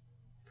control.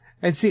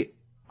 And see,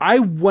 I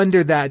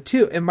wonder that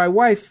too. And my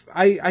wife,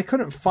 I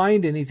couldn't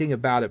find anything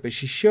about it, but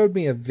she showed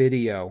me a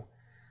video.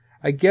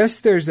 I guess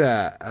there's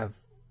a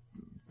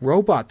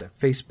robot that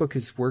Facebook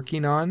is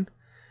working on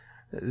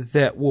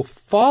that will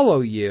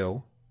follow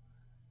you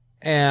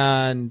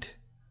and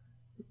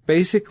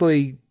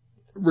basically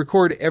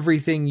record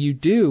everything you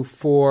do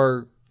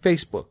for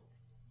Facebook.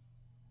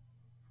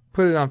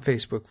 Put it on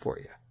Facebook for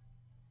you.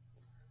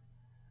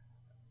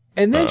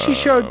 And then she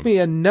showed me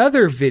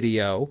another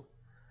video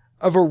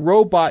of a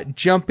robot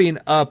jumping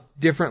up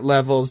different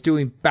levels,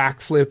 doing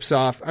backflips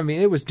off. I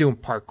mean, it was doing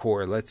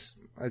parkour. Let's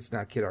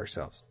not kid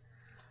ourselves.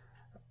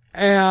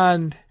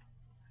 And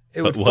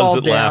it would fall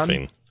down.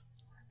 Laughing?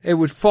 It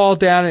would fall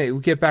down and it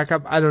would get back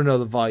up. I don't know.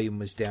 The volume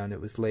was down.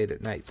 It was late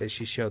at night that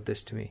she showed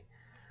this to me.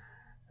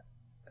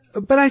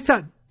 But I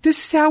thought,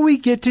 this is how we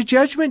get to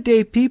Judgment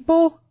Day,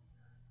 people.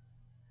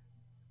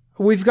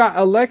 We've got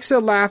Alexa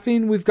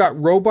laughing. We've got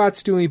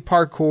robots doing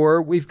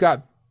parkour. We've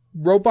got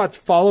robots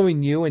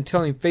following you and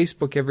telling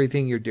Facebook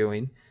everything you're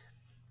doing.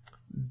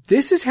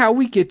 This is how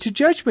we get to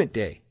Judgment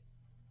Day.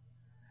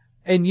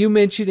 And you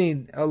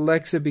mentioning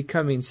Alexa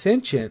becoming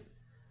sentient.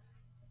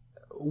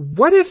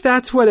 What if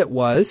that's what it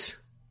was?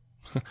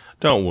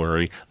 Don't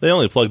worry. They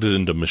only plugged it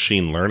into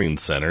machine learning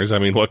centers. I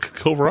mean, what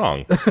could go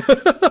wrong?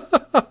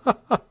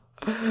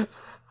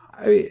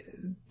 I mean,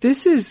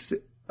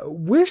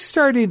 we're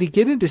starting to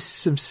get into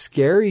some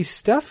scary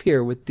stuff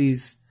here with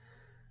these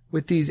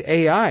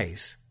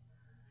AIs.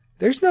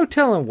 There's no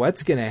telling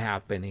what's going to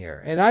happen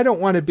here. And I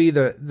don't want to be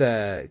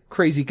the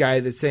crazy guy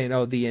that's saying,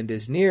 oh, the end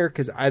is near,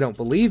 because I don't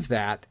believe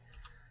that.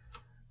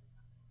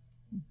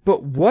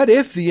 But what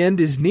if the end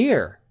is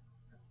near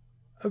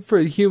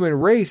for the human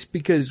race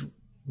because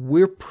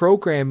we're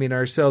programming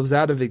ourselves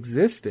out of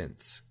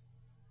existence?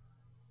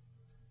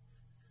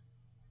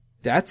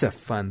 That's a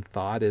fun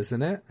thought,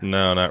 isn't it?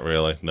 No, not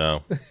really.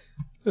 No.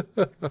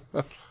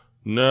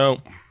 No.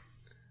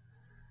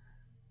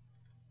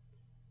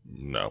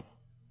 No.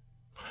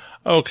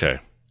 Okay.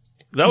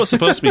 That was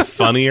supposed to be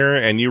funnier,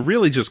 and you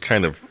really just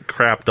kind of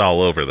crapped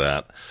all over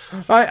that.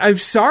 I'm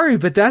sorry,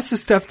 but that's the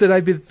stuff that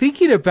I've been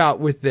thinking about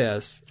with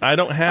this. I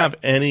don't have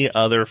any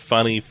other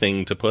funny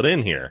thing to put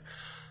in here.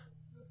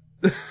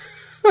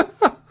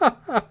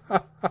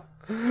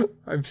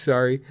 I'm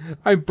sorry.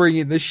 I'm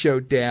bringing this show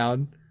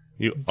down.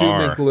 You Doom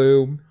are. and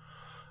gloom.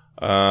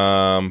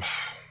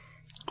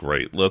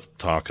 Great. Let's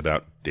talk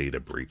about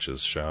data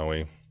breaches, shall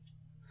we?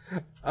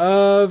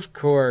 Of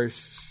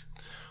course.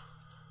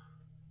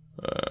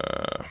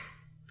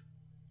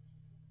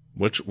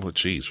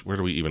 Geez, where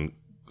do we even...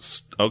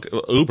 Okay,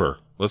 Uber.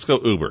 Let's go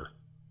Uber.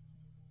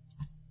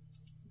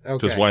 Okay.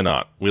 Because why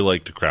not? We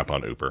like to crap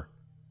on Uber.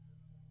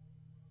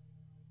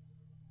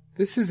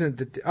 This isn't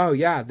the... Oh,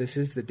 yeah, this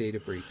is the data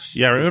breach.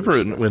 Yeah,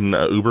 remember when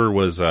Uber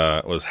was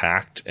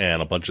hacked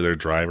and a bunch of their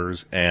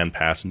drivers and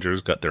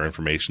passengers got their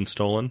information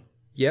stolen?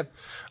 Yep.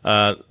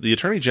 The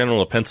Attorney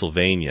General of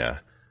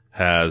Pennsylvania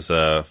has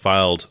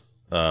filed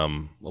a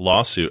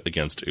lawsuit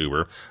against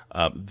Uber.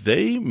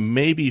 They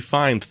may be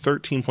fined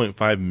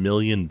 $13.5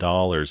 million,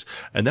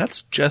 and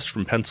that's just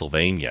from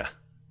Pennsylvania.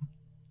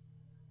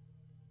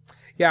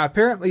 Yeah,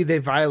 apparently they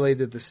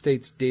violated the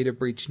state's data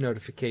breach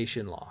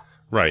notification law.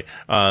 Right.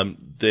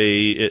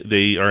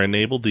 They are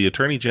enabled. The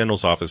Attorney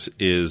General's office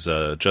is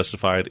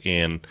justified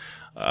in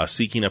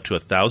seeking up to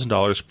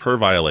 $1,000 per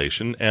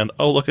violation. And,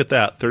 oh, look at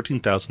that,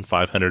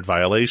 13,500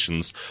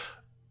 violations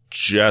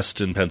just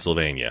in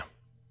Pennsylvania.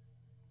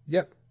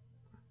 Yep.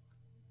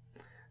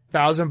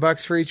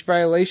 $1,000 for each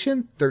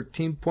violation,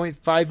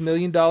 $13.5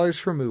 million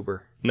from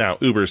Uber. Now,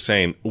 Uber's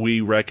saying,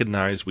 we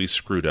recognize we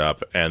screwed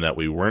up and that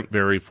we weren't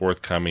very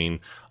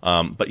forthcoming.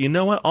 But you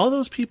know what? All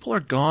those people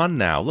are gone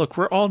now. Look,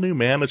 we're all new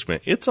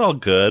management. It's all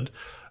good.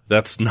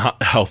 That's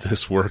not how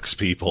this works,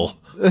 people.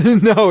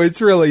 No,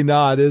 it's really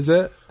not, is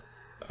it?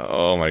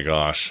 Oh my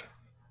gosh.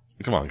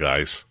 Come on,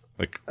 guys.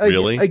 Like,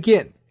 really?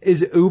 Again,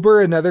 is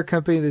Uber another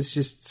company that's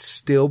just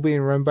still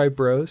being run by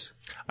bros?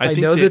 I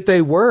know that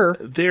they were.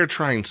 They're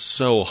trying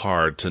so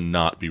hard to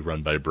not be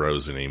run by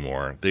bros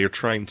anymore. They are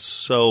trying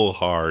so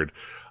hard.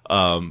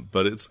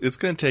 But it's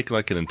going to take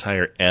like an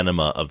entire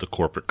enema of the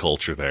corporate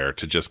culture there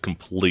to just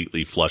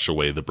completely flush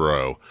away the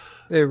bro.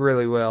 It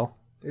really will.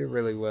 It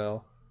really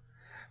will.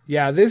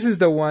 Yeah, this is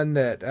the one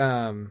that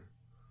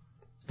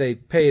they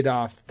paid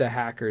off the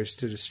hackers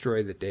to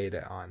destroy the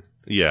data on.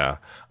 Yeah.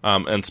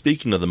 And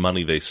speaking of the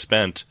money they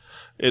spent,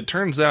 it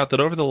turns out that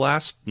over the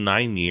last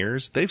 9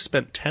 years, they've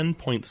spent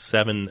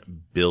 $10.7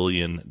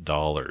 billion.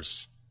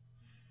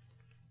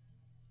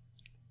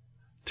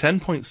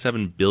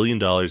 $10.7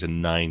 billion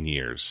in 9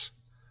 years.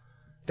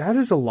 That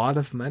is a lot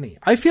of money.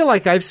 I feel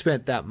like I've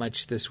spent that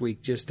much this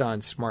week just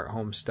on smart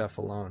home stuff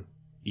alone.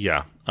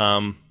 Yeah.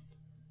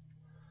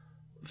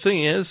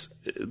 thing is,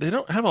 they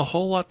don't have a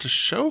whole lot to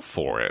show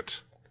for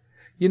it.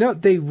 You know,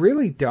 they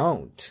really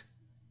don't.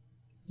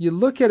 You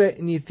look at it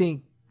and you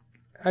think,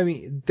 I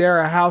mean, they're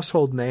a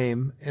household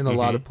name in a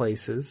lot of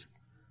places,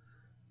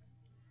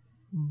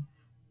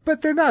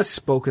 but they're not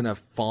spoken of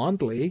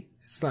fondly.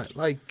 It's not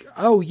like,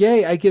 oh,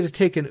 yay, I get to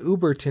take an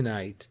Uber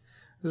tonight.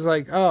 It's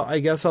like, oh, I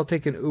guess I'll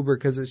take an Uber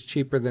because it's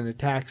cheaper than a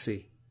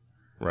taxi.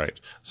 Right.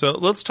 So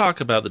let's talk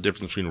about the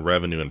difference between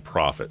revenue and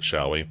profit,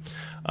 shall we?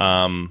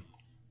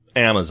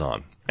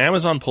 Amazon.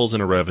 Amazon pulls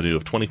in a revenue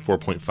of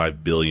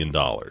 $24.5 billion.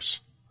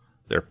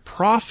 Their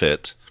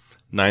profit,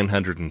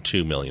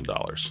 $902 million.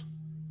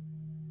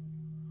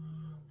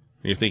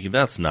 You're thinking,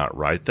 that's not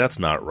right. That's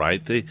not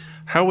right.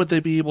 How would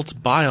they be able to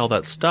buy all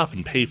that stuff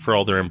and pay for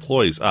all their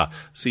employees?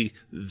 See,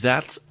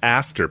 that's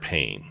after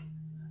paying.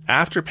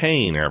 After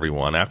paying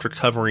everyone, after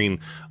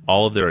covering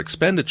all of their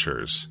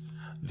expenditures,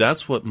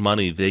 that's what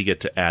money they get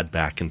to add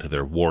back into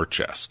their war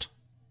chest.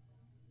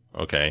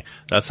 Okay?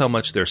 That's how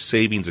much their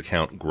savings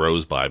account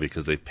grows by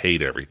because they've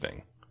paid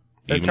everything.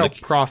 That's how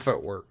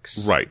profit works.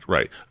 Right.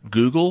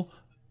 Google,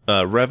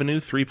 revenue,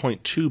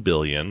 $3.2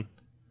 billion.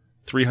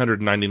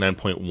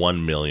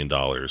 $399.1 million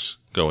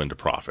go into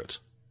profit.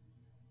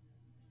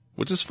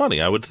 Which is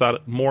funny. I would have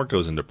thought more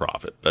goes into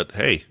profit, but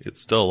hey,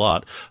 it's still a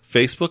lot.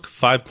 Facebook,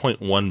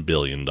 $5.1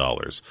 billion.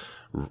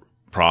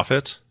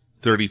 Profit,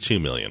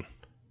 $32 million.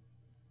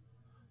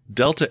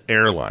 Delta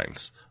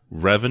Airlines,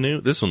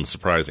 revenue, this one's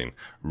surprising.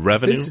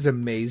 Revenue, this is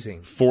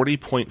amazing.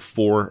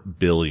 $40.4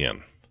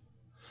 billion.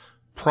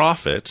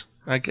 Profit,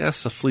 I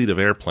guess a fleet of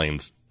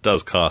airplanes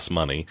does cost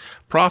money.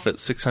 Profit,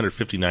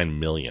 $659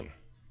 million.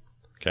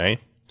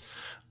 Okay.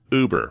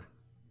 Uber,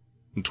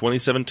 in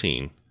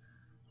 2017,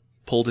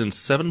 pulled in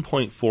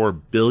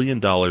 $7.4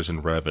 billion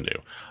in revenue.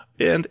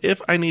 And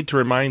if I need to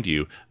remind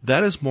you,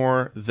 that is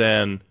more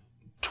than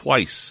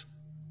twice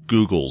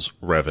Google's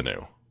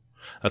revenue.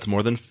 That's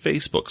more than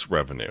Facebook's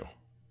revenue.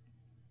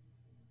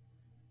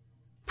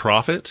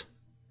 Profit,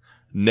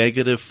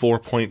 negative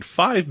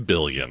 $4.5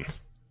 billion.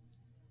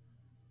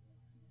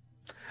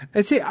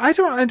 And see, I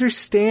don't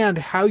understand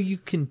how you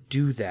can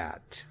do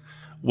that.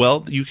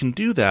 Well, you can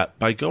do that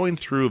by going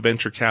through a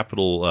venture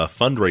capital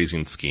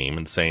fundraising scheme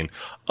and saying,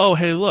 oh,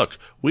 hey, look,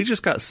 we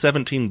just got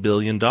 $17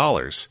 billion.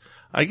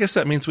 I guess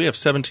that means we have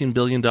 $17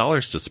 billion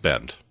to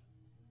spend.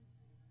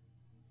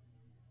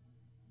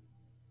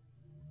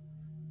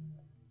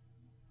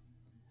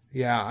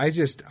 Yeah,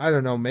 I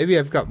don't know. Maybe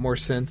I've got more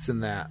sense than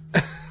that.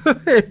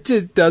 It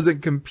just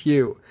doesn't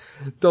compute.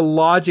 The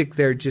logic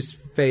there just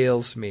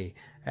fails me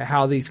at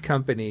how these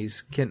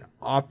companies can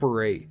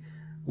operate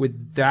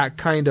with that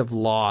kind of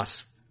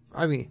loss.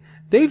 I mean,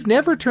 they've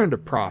never turned a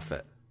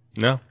profit.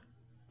 No.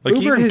 Like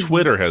even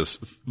Twitter has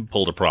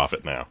pulled a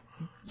profit now.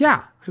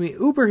 Yeah. I mean,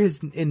 Uber has,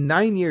 in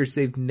 9 years,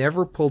 they've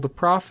never pulled a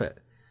profit.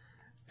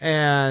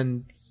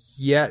 And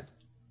yet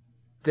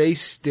they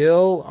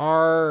still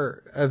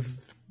are a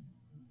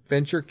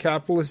venture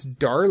capitalist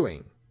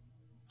darling.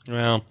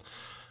 Well,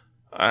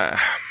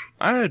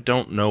 I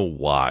don't know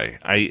why.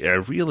 I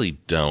really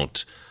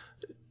don't.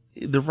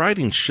 The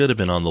writing should have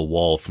been on the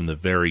wall from the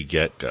very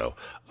get-go.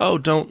 Oh,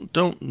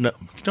 don't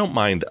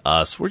mind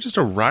us. We're just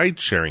a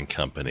ride-sharing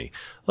company.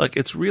 Look,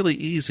 it's really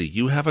easy.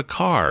 You have a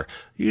car.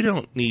 You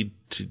don't need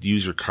to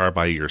use your car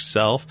by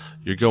yourself.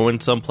 You're going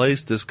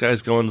someplace. This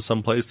guy's going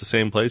someplace, the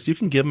same place. You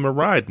can give him a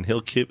ride, and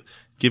he'll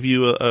give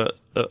you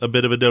a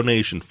bit of a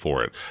donation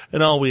for it.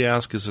 And all we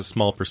ask is a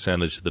small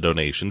percentage of the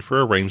donation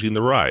for arranging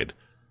the ride.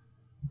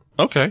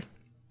 Okay.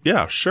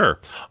 Yeah, sure.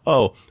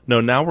 Oh,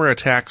 no, now we're a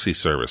taxi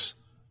service.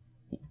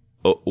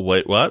 Oh,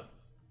 wait, what?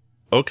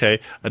 Okay,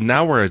 and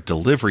now we're a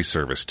delivery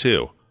service,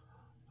 too.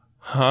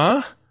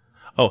 Huh?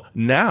 Oh,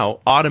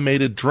 now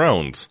automated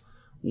drones.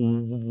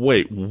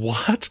 Wait,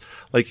 what?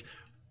 Like,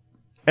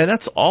 and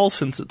that's all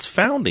since its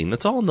founding.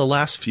 That's all in the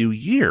last few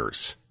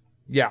years.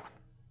 Yeah.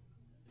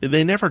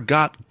 They never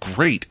got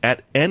great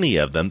at any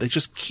of them. They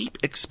just keep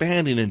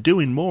expanding and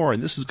doing more,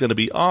 and this is going to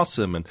be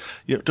awesome. And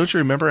don't you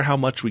remember how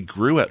much we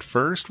grew at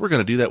first? We're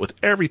going to do that with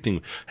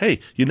everything. Hey,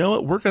 you know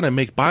what? We're going to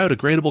make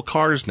biodegradable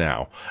cars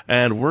now,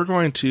 and we're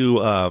going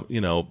to,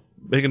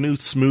 make a new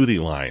smoothie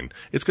line.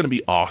 It's going to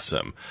be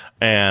awesome.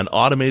 And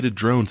automated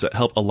drones that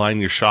help align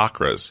your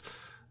chakras.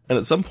 And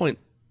at some point,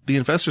 the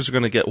investors are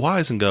going to get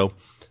wise and go,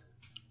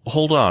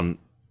 hold on.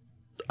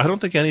 I don't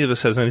think any of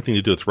this has anything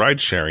to do with ride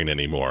sharing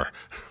anymore.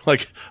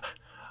 Like,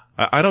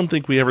 I don't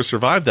think we ever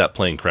survived that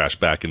plane crash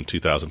back in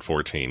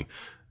 2014.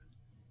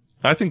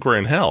 I think we're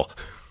in hell.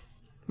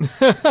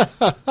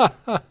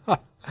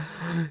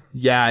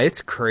 Yeah,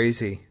 it's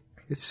crazy.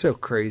 It's so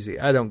crazy.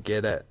 I don't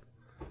get it.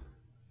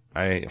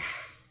 And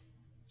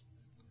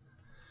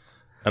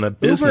a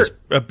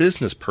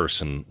business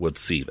person would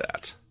see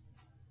that.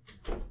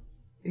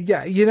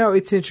 Yeah,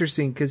 it's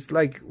interesting because,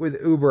 like,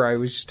 with Uber, I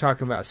was just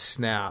talking about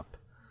Snap.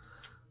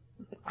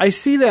 I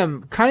see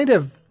them kind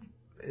of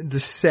the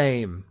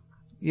same,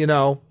 in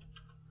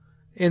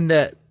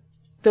that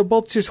they're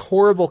both just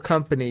horrible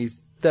companies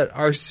that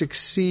are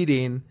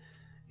succeeding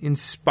in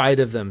spite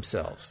of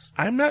themselves.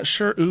 I'm not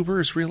sure Uber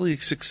is really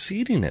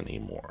succeeding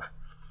anymore.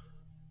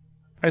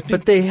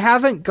 But they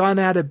haven't gone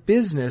out of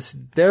business,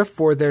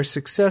 therefore they're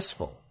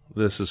successful.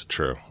 This is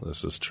true.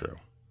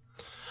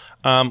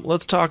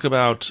 Let's talk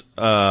about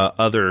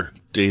other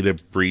data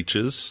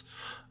breaches.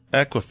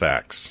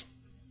 Equifax.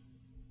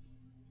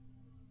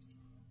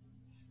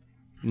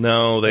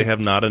 No, they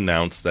have not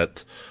announced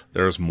that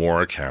there's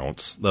more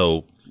accounts,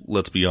 though,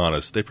 let's be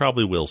honest, they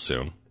probably will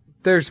soon.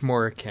 There's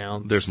more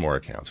accounts.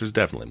 There's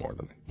definitely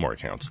more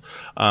accounts.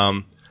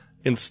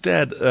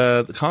 Instead,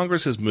 the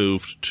Congress has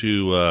moved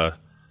to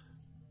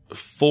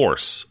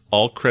force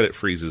all credit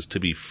freezes to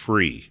be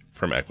free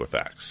from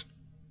Equifax.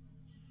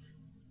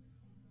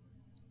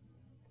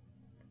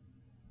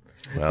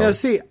 Well, now,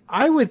 see,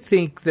 I would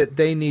think that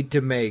they need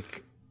to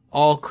make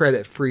all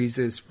credit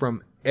freezes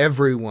from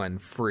everyone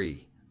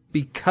free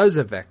because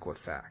of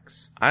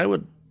Equifax. I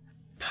would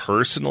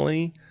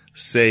personally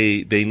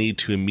say they need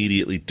to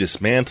immediately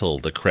dismantle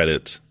the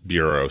credit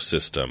bureau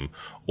system,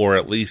 or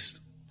at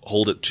least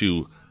hold it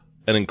to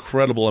an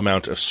incredible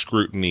amount of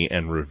scrutiny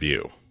and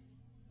review.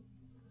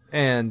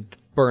 And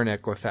burn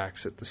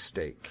Equifax at the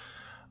stake.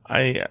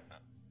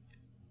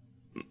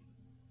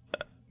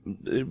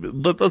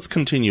 Let's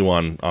continue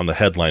on the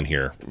headline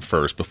here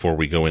first before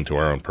we go into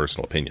our own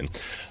personal opinion.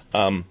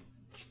 Not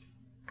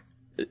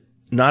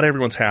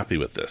everyone's happy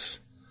with this.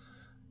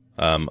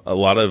 A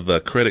lot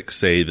of critics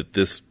say that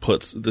this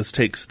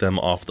takes them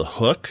off the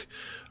hook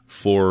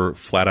for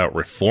flat out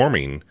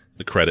reforming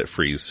the credit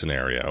freeze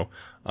scenario.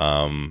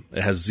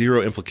 It has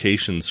zero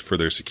implications for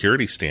their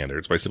security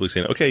standards by simply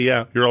saying, okay,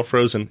 yeah, you're all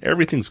frozen.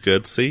 Everything's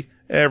good. See,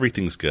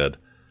 everything's good.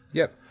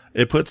 Yep.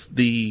 It puts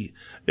the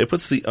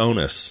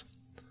onus.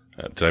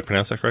 Did I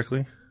pronounce that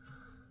correctly?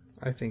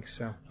 I think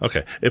so.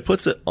 Okay. It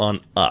puts it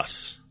on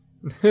us.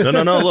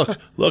 No.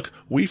 Look,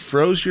 we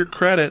froze your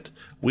credit.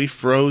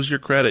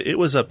 It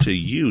was up to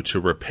you to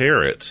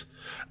repair it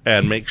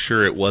and make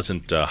sure it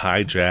wasn't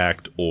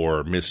hijacked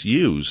or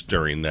misused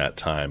during that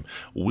time.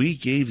 We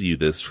gave you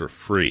this for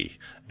free.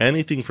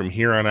 Anything from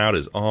here on out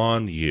is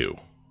on you.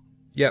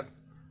 Yep.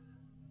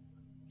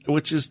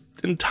 Which is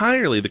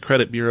entirely the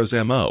credit bureau's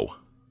MO.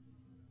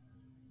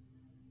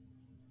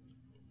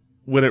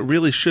 When it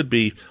really should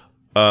be,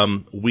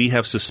 we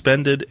have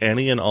suspended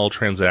any and all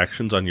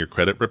transactions on your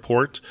credit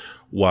report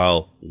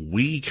while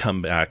we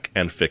come back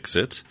and fix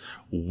it.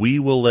 We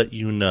will let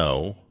you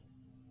know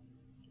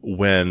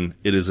when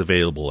it is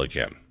available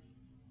again.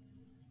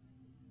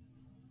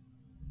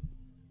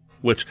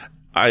 Which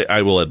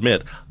I will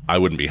admit I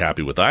wouldn't be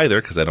happy with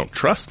either because I don't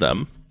trust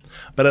them,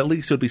 but at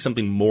least it would be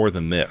something more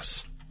than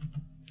this.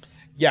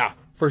 Yeah,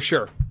 for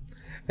sure.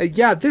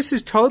 Yeah, this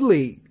is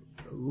totally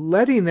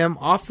letting them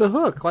off the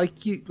hook.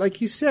 Like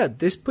you said,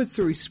 this puts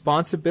the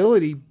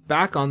responsibility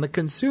back on the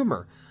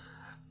consumer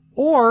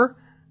or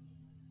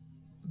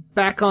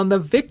back on the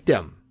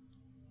victim.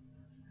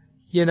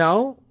 You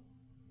know,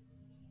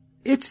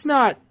 it's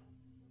not,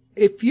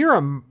 if you're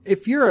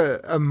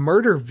a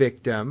murder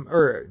victim,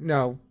 or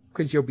no,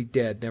 because you'll be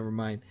dead, never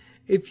mind.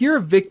 If you're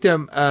a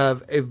victim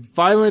of a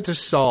violent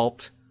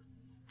assault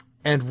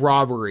and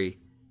robbery,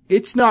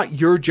 it's not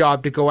your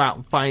job to go out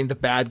and find the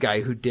bad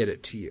guy who did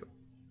it to you.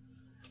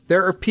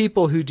 There are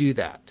people who do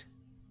that.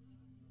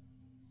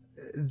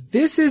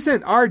 This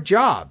isn't our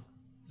job.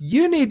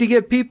 You need to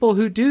get people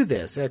who do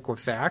this,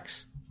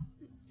 Equifax.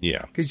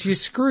 Yeah. Because you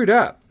screwed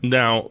up.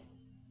 Now,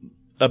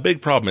 a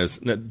big problem is,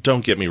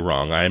 don't get me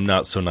wrong, I am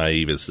not so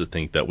naive as to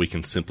think that we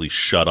can simply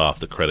shut off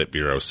the credit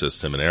bureau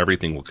system and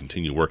everything will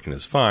continue working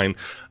as fine.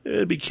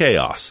 It'd be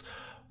chaos.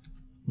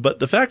 But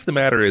the fact of the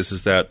matter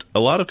is that a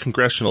lot of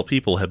congressional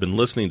people have been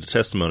listening to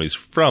testimonies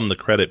from the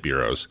credit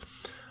bureaus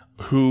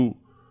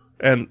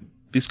and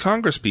these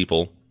Congress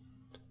people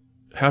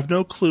have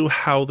no clue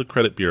how the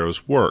credit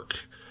bureaus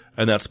work,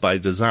 and that's by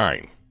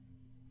design.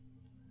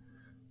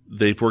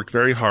 They've worked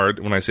very hard.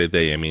 When I say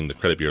they, I mean the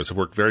credit bureaus have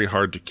worked very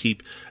hard to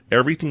keep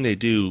everything they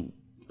do,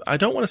 I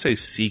don't want to say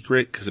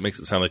secret because it makes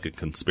it sound like a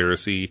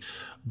conspiracy,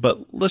 but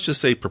let's just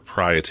say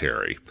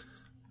proprietary,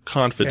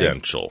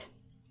 confidential, okay.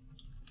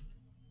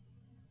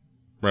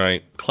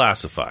 Right?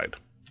 Classified.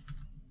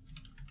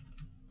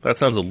 That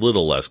sounds a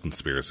little less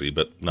conspiracy,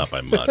 but not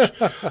by much.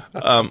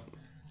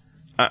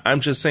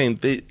 I'm just saying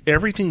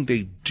everything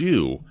they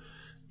do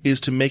is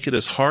to make it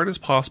as hard as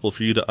possible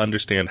for you to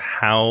understand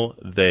how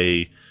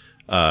they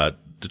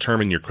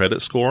determine your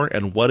credit score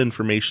and what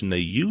information they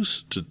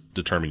use to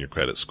determine your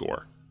credit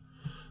score.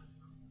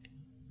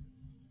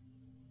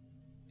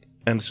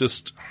 And it's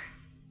just,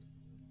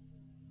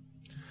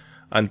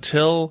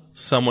 until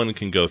someone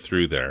can go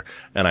through there,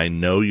 and I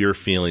know your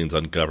feelings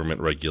on government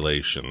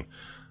regulation,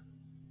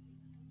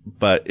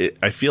 but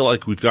I feel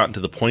like we've gotten to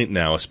the point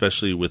now,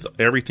 especially with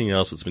everything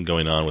else that's been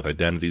going on, with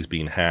identities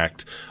being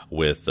hacked,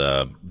 with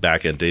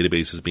back-end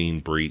databases being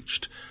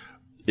breached.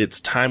 It's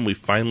time we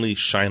finally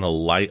shine a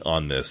light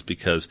on this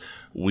because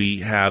we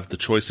have the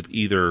choice of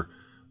either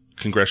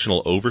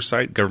congressional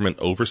oversight, government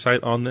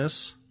oversight on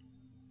this,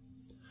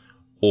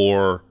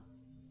 or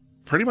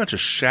pretty much a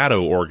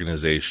shadow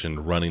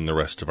organization running the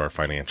rest of our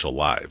financial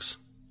lives.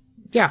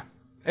 Yeah,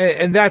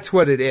 and that's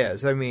what it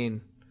is. I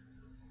mean,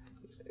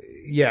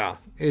 Yeah,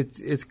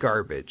 it's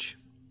garbage.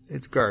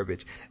 It's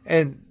garbage.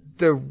 And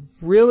the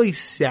really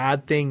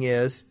sad thing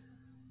is,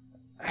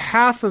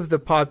 half of the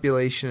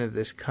population of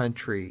this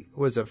country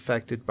was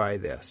affected by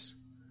this.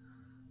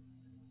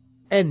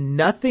 And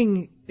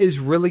nothing is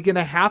really going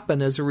to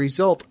happen as a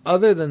result,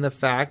 other than the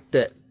fact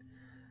that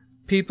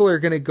people are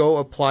going to go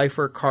apply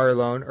for a car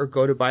loan or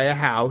go to buy a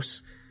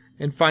house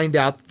and find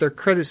out that their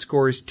credit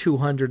score is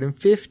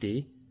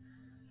 250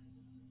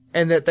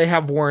 and that they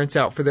have warrants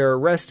out for their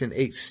arrest in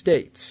 8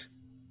 states.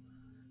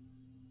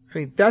 I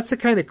mean, that's the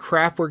kind of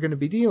crap we're going to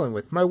be dealing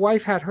with. My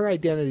wife had her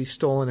identity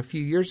stolen a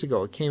few years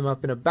ago. It came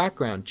up in a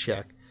background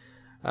check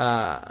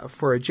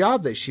for a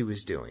job that she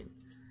was doing.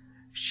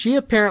 She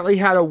apparently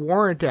had a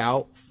warrant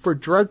out for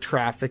drug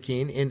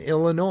trafficking in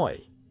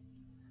Illinois.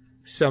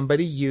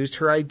 Somebody used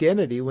her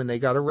identity when they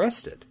got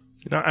arrested.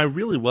 You know, I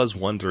really was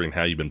wondering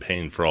how you've been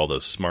paying for all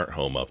those smart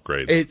home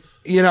upgrades.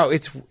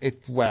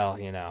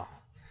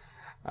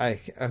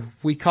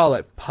 We call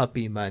it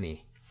puppy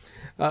money.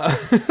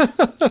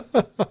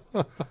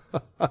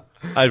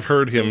 I've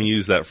heard him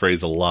use that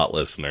phrase a lot,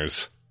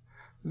 listeners.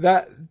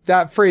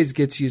 That phrase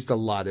gets used a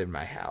lot in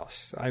my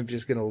house. I'm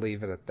just going to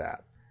leave it at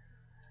that.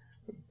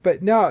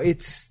 But no,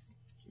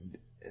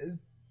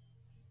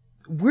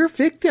 we're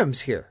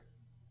victims here.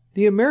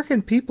 The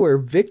American people are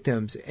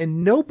victims,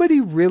 and nobody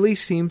really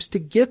seems to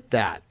get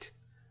that.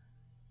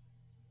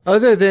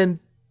 Other than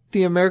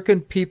the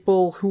American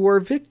people who are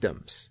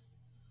victims.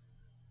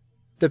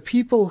 The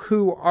people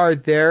who are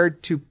there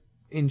to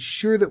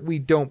ensure that we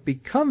don't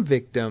become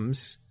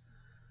victims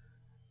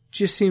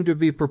just seem to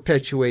be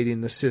perpetuating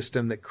the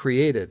system that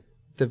created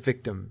the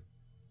victim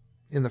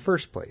in the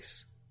first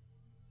place.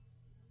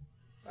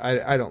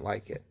 I don't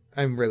like it.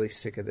 I'm really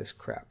sick of this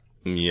crap.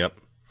 Yep.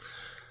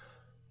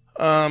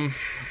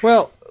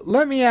 Well,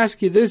 let me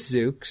ask you this,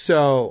 Zook.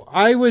 So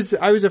I was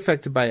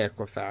affected by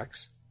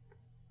Equifax.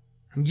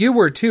 You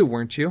were too,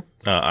 weren't you?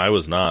 I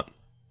was not.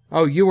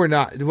 Oh, you were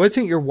not.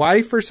 Wasn't your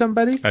wife or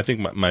somebody? I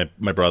think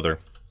my brother.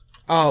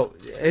 Oh,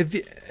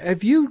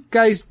 have you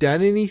guys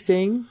done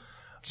anything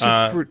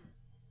to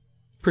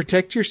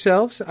protect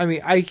yourselves? I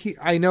mean,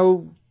 I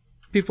know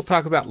people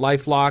talk about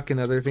LifeLock and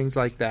other things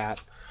like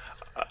that.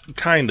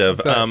 Kind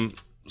of. But,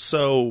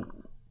 so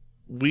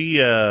we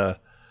have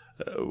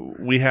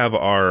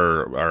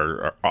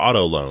our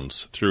auto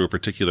loans through a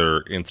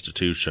particular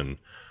institution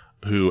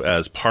who,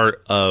 as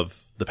part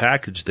of the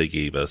package they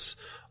gave us,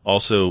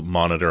 also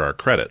monitor our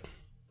credit,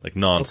 like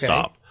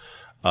nonstop.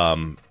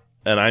 Okay.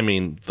 And I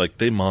mean, like,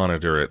 they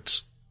monitor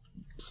it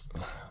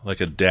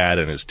like a dad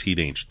and his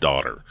teenage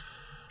daughter.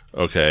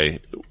 Okay.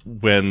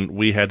 When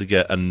we had to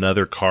get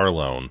another car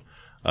loan,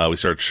 we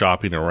started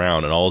shopping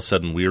around, and all of a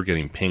sudden we were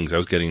getting pings. I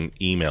was getting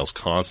emails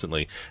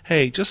constantly.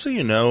 Hey, just so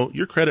you know,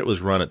 your credit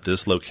was run at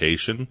this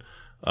location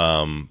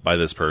by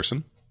this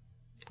person.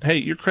 Hey,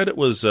 your credit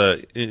was,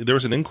 there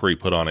was an inquiry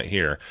put on it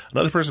here.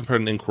 Another person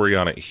put an inquiry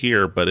on it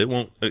here, but it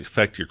won't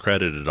affect your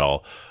credit at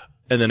all.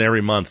 And then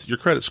every month, your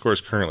credit score is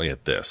currently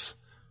at this.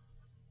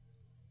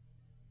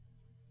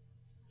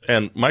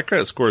 And my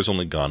credit score has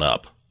only gone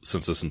up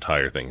since this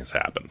entire thing has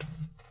happened.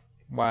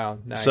 Wow,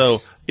 nice. So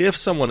if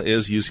someone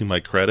is using my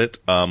credit,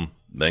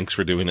 thanks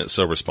for doing it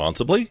so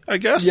responsibly, I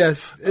guess.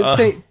 Yes.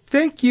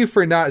 Thank you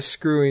for not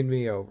screwing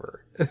me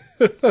over.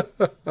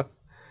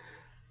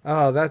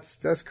 Oh,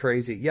 that's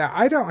crazy. Yeah,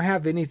 I don't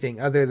have anything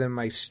other than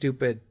my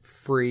stupid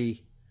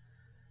free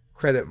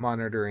credit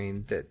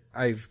monitoring that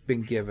I've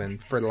been given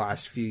for the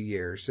last few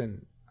years.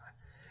 And,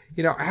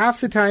 you know,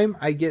 half the time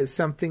I get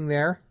something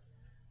there,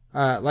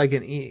 like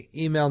an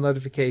email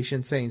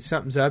notification saying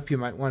something's up, you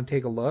might want to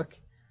take a look.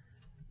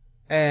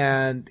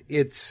 And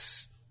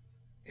it's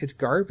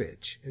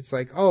garbage. It's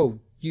like, oh,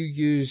 you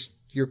used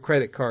your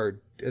credit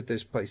card at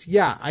this place.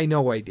 Yeah, I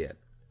know I did.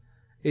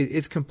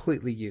 It's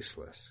completely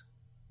useless.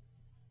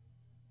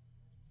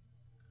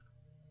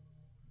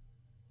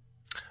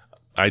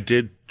 I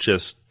did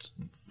just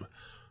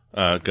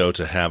go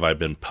to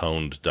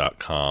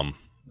haveibeenpwned.com,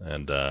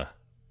 and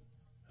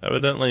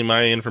evidently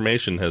my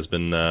information has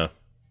been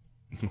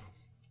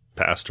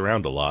passed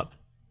around a lot.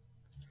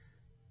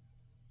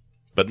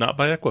 But not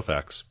by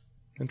Equifax.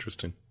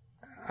 Interesting.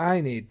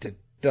 I need to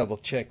double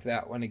check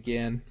that one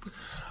again.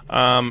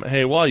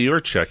 Hey, while you're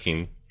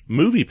checking,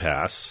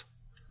 MoviePass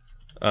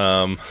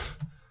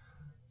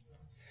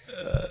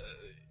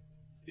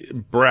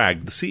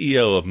bragged, the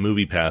CEO of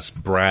MoviePass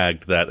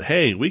bragged that,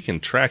 hey, we can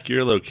track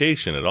your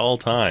location at all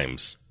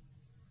times.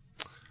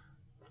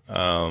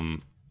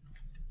 Let's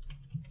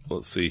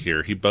see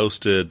here. He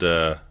boasted,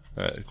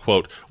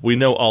 quote, "We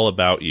know all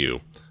about you,"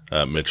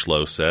 Mitch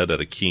Lowe said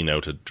at a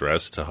keynote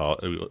address to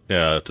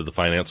the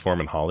finance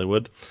forum in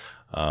Hollywood.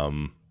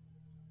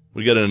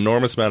 We get an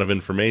enormous amount of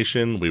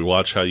information. We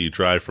watch how you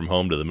drive from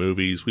home to the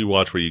movies. We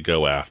watch where you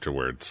go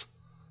afterwards.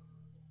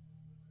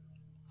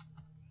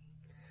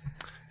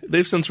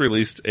 They've since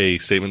released a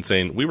statement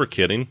saying, we were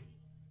kidding.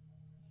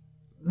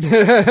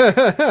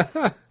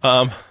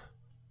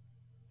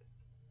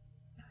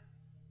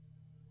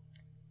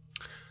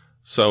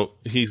 So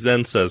he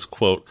then says,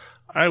 quote,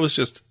 "I was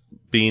just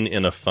being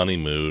in a funny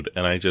mood,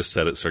 and I just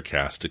said it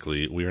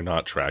sarcastically. We are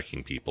not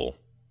tracking people.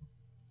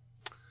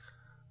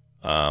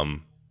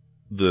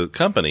 The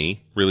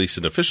company released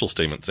an official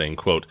statement saying,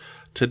 quote,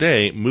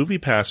 "Today,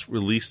 MoviePass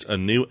released a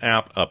new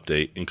app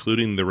update,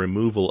 including the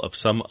removal of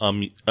some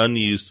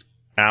unused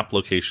app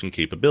location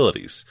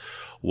capabilities.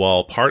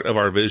 While part of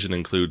our vision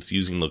includes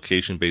using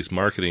location-based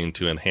marketing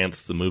to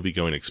enhance the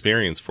movie-going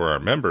experience for our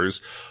members,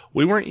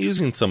 we weren't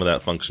using some of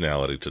that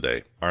functionality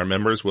today. Our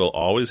members will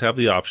always have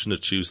the option to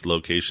choose the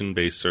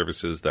location-based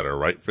services that are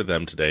right for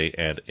them today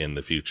and in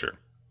the future."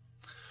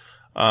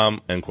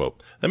 End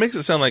quote. That makes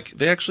it sound like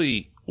they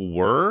actually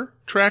were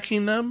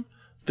tracking them.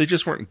 They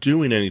just weren't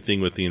doing anything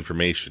with the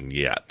information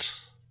yet.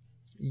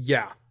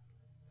 Yeah.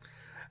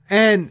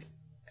 And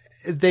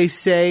they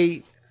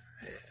say,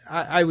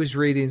 I was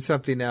reading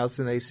something else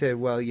and they said,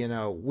 well,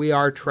 we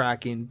are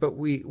tracking, but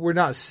we're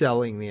not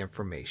selling the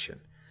information.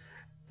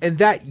 And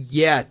that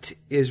yet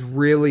is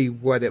really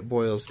what it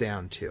boils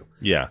down to.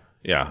 Yeah.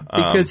 Yeah.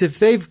 Because if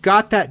they've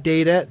got that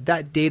data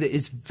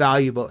is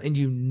valuable and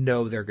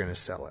they're going to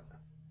sell it.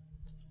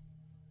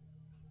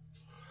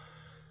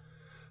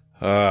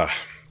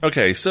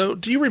 Okay, so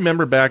do you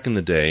remember back in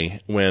the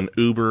day when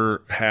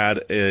Uber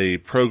had a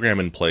program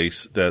in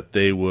place that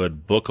they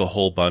would book a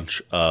whole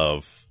bunch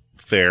of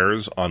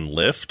fares on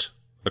Lyft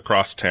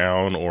across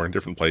town or in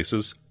different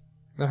places?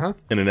 Uh-huh.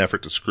 In an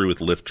effort to screw with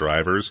Lyft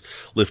drivers.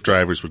 Lyft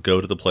drivers would go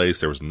to the place,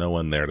 there was no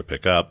one there to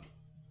pick up.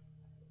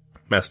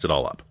 Messed it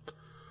all up.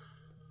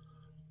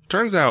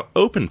 Turns out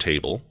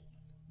OpenTable,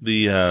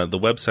 the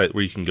website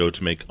where you can go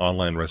to make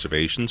online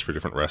reservations for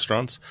different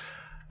restaurants,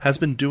 has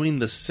been doing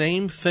the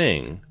same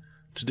thing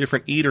to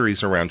different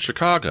eateries around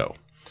Chicago.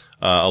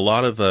 A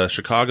lot of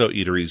Chicago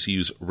eateries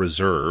use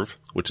Reserve,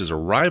 which is a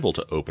rival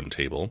to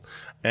OpenTable,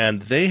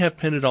 and they have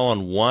pinned it all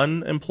on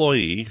one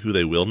employee who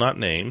they will not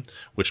name,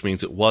 which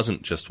means it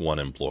wasn't just one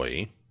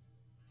employee.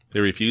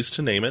 They refuse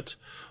to name it.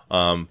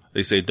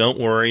 They say, "Don't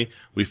worry,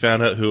 we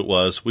found out who it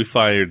was, we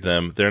fired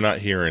them, they're not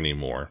here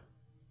anymore."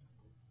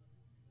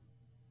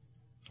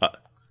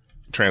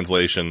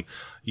 Translation,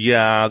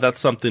 yeah,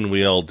 that's something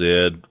we all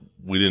did.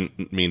 We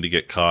didn't mean to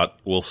get caught.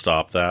 We'll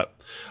stop that.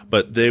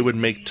 But they would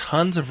make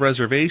tons of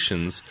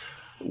reservations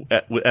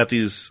at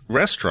these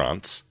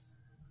restaurants.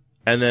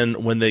 And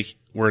then when they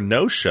were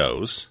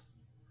no-shows,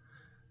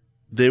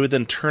 they would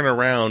then turn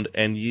around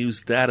and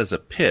use that as a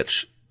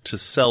pitch to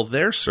sell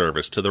their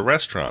service to the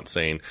restaurant,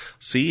 saying,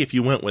 "See, if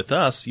you went with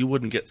us, you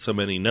wouldn't get so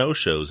many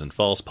no-shows and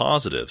false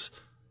positives."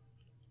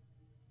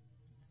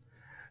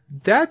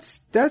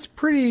 That's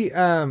pretty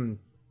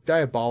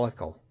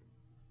diabolical.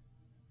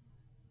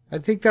 I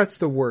think that's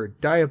the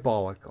word,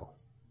 diabolical.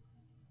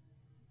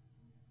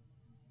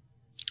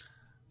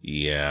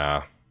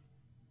 Yeah.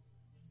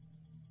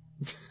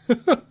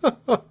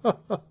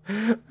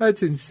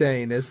 That's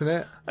insane, isn't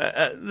it?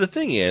 The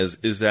thing is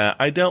that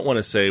I don't want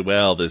to say,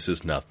 well, this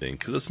is nothing,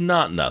 because it's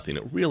not nothing.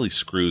 It really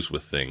screws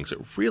with things.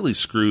 It really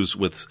screws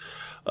with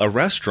a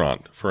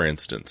restaurant, for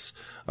instance.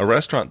 A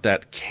restaurant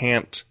that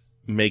can't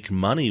make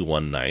money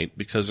one night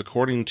because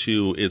according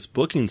to its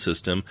booking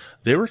system,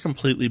 they were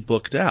completely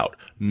booked out.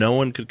 No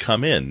one could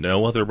come in.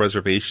 No other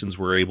reservations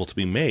were able to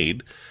be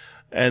made,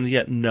 and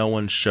yet no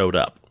one showed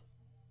up.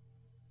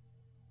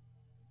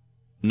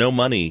 No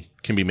money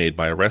can be made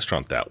by a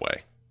restaurant that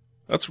way.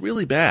 That's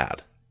really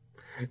bad.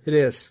 It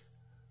is.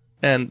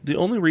 And the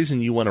only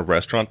reason you want a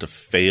restaurant to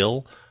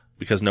fail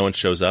because no one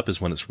shows up is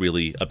when it's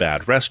really a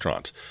bad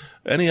restaurant.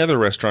 Any other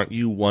restaurant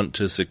you want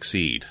to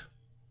succeed.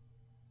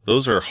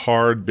 Those are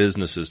hard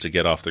businesses to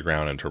get off the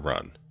ground and to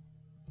run.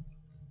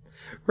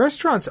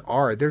 Restaurants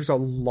are. There's a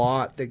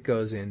lot that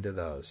goes into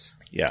those.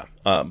 Yeah.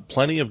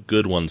 Plenty of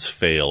good ones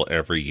fail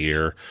every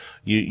year.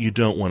 You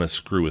don't want to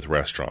screw with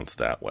restaurants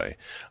that way.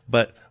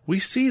 But we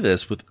see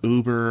this with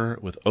Uber,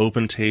 with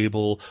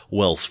OpenTable,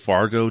 Wells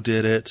Fargo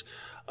did it.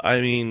 I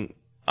mean,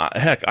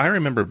 heck, I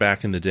remember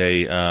back in the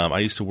day, I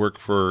used to work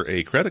for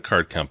a credit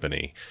card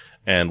company,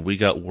 and we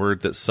got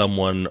word that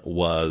someone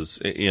was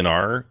in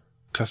our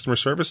customer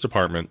service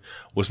department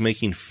was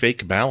making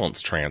fake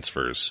balance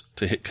transfers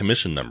to hit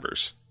commission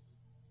numbers.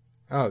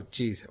 Oh,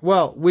 geez.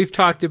 Well, we've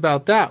talked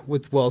about that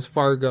with Wells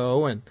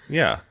Fargo and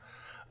yeah.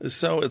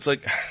 So it's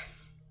like,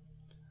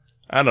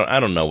 I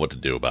don't know what to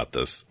do about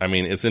this. I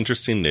mean, it's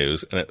interesting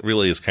news, and it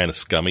really is kind of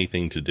scummy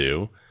thing to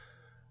do.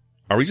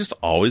 Are we just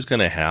always going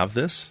to have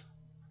this?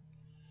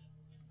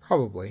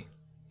 Probably.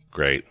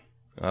 Great.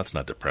 Well, that's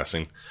not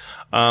depressing.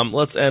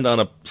 Let's end on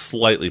a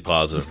slightly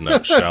positive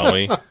note, shall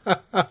we?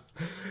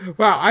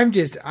 Wow,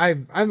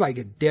 I'm like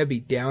a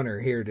Debbie Downer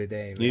here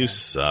today, man. You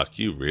suck.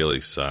 You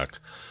really suck.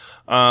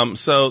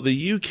 So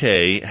the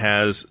UK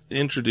has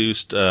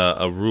introduced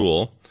a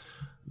rule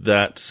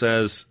that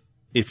says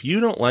if you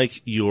don't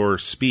like your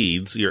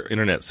speeds, your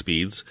internet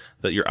speeds,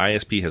 that your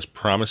ISP has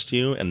promised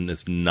you and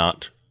is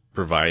not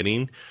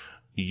providing,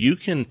 you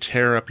can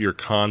tear up your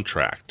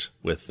contract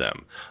with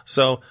them.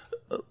 So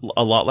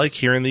a lot like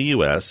here in the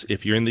U.S.,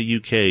 if you're in the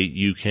U.K.,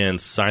 you can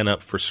sign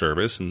up for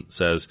service and it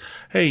says,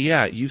 hey,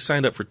 yeah, you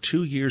signed up for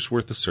 2 years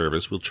worth of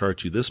service. We'll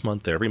charge you this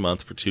month every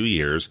month for 2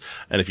 years.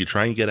 And if you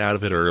try and get out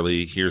of it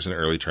early, here's an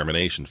early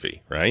termination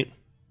fee, right?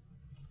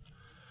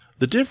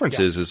 The difference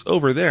is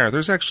over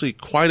there's actually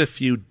quite a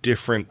few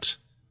different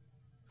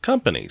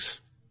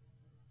companies.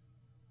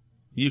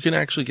 You can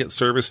actually get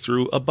service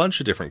through a bunch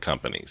of different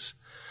companies.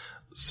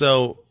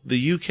 So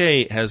the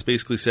UK has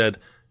basically said,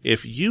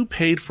 if you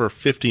paid for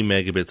 50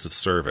 megabits of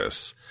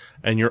service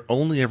and you're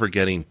only ever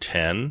getting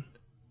 10,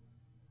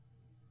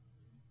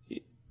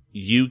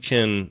 you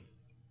can,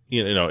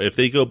 if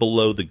they go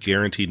below the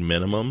guaranteed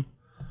minimum,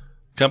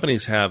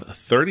 companies have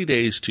 30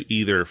 days to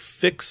either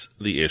fix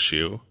the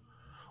issue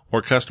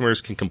or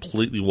customers can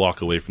completely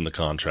walk away from the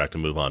contract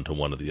and move on to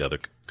one of the other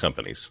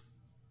companies.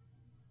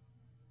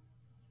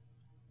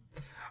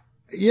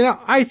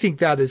 I think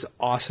that is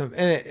awesome.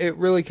 And it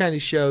really kind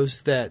of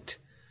shows that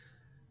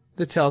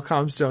the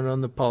telecoms don't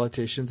own the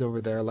politicians over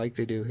there like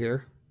they do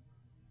here.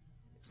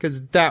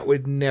 Because that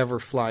would never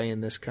fly in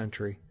this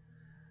country.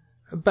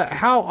 But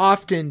how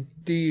often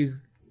do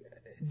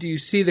you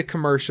see the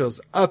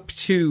commercials up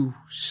to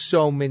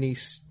so many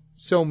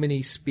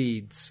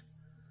speeds?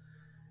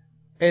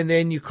 And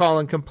then you call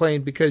and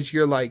complain because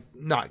you're like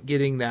not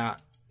getting that,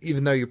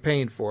 even though you're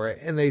paying for it.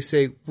 And they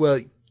say, well,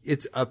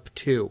 it's up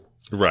to.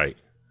 Right.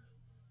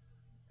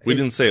 We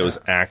didn't say it was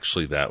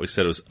actually that. We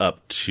said it was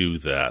up to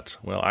that.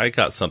 Well, I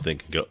got something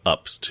that can go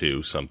up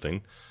to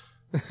something.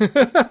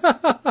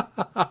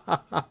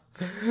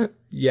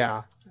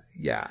 Yeah.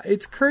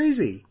 It's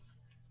crazy.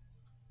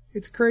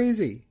 It's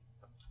crazy.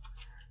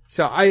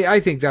 So I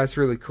think that's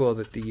really cool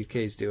that the UK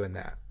is doing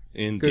that.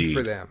 Indeed. Good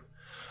for them.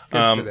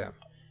 Good for them.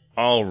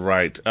 All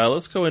right.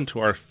 Let's go into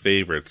our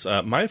favorites.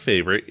 My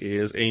favorite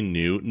is a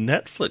new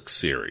Netflix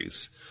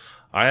series.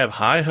 I have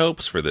high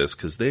hopes for this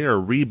because they are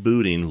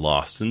rebooting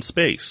Lost in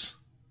Space.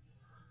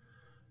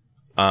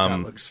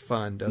 That looks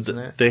fun, doesn't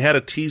it? They had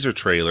a teaser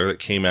trailer that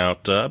came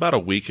out about a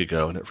week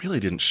ago, and it really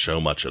didn't show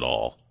much at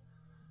all.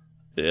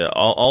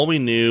 All we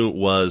knew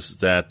was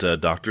that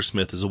Dr.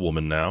 Smith is a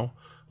woman now,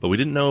 but we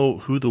didn't know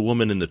who the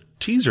woman in the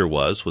teaser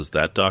was. Was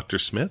that Dr.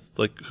 Smith?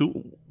 Like,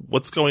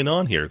 what's going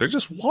on here? They're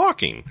just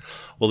walking.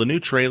 Well, the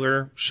new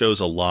trailer shows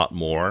a lot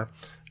more.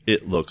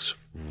 It looks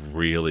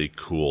really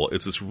cool.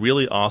 It's this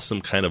really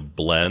awesome kind of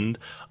blend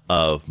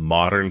of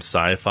modern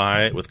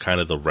sci-fi with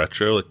kind of the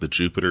retro, like the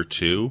Jupiter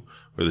 2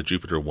 or the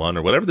Jupiter 1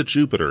 or whatever the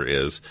Jupiter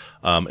is.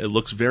 It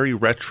looks very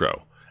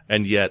retro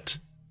and yet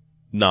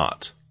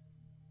not.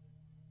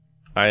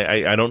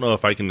 I don't know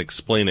if I can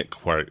explain it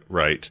quite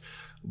right,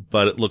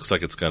 but it looks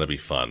like it's going to be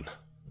fun.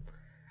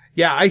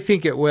 Yeah, I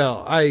think it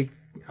will. I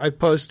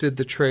posted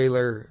the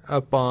trailer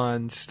up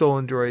on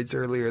Stolen Droids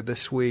earlier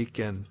this week,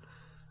 and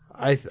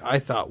I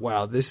thought,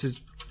 wow, this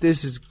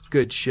is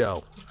good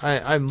show.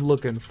 I'm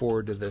looking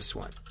forward to this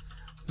one.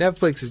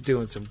 Netflix is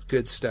doing some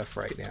good stuff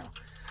right now.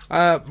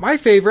 My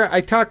favorite,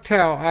 I talked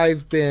how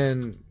I've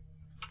been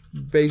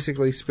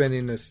basically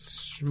spending a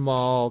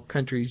small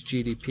country's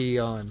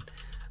GDP on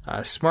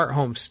smart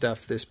home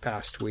stuff this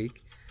past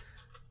week.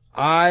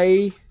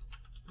 I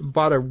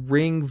bought a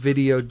Ring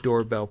Video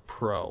Doorbell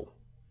Pro.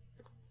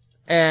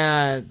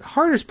 And the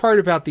hardest part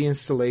about the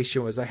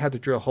installation was I had to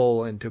drill a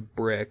hole into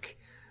brick.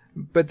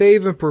 But they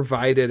even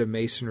provided a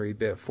masonry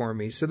bit for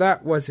me, so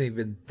that wasn't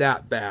even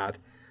that bad.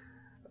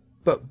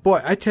 But boy,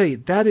 I tell you,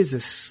 that is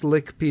a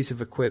slick piece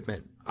of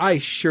equipment. I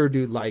sure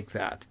do like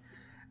that.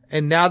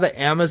 And now that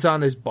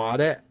Amazon has bought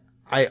it,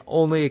 I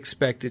only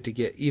expect it to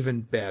get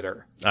even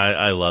better.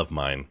 I love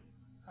mine.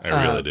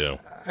 I really do.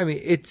 I mean,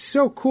 it's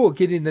so cool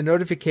getting the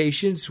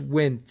notifications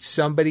when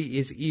somebody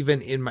is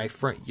even in my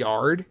front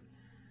yard,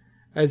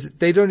 as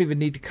they don't even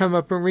need to come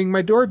up and ring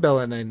my doorbell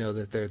and I know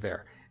that they're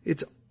there.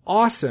 It's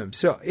awesome.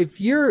 So if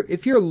you're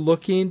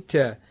looking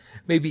to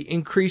maybe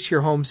increase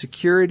your home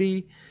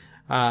security,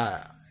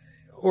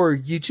 or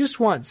you just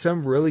want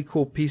some really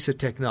cool piece of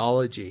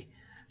technology,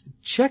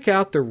 check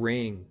out the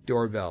Ring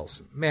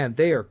doorbells. Man,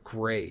 they are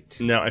great.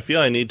 Now, I feel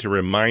I need to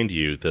remind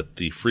you that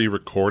the free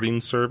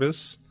recording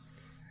service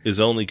is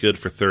only good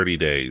for 30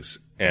 days.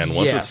 And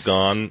once it's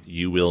gone,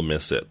 you will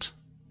miss it.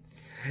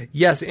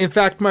 Yes. In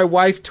fact, my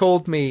wife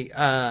told me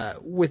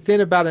within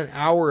about an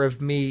hour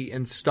of me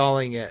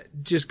installing it,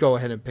 just go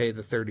ahead and pay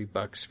the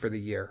 $30 for the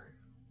year.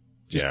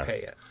 Just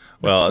pay it.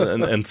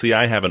 Well, and see,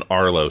 I have an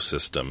Arlo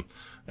system,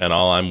 and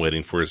all I'm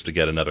waiting for is to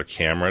get another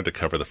camera to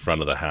cover the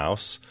front of the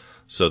house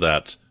so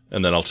that,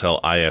 and then I'll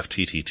tell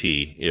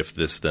IFTTT, if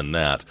this then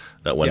that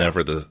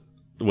whenever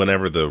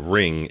the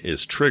Ring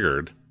is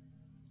triggered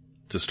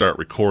to start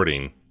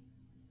recording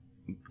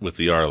with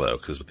the Arlo,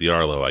 because with the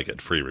Arlo I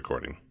get free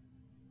recording.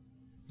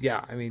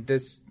 Yeah, I mean,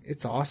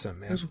 it's awesome,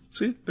 man.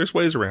 There's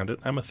ways around it.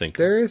 I'm a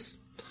thinker. There is.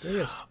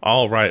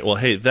 All right. Well,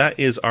 hey, that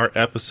is our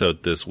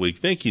episode this week.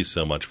 Thank you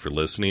so much for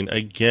listening.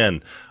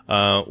 Again,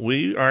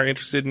 we are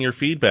interested in your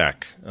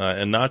feedback,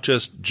 and not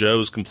just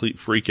Joe's complete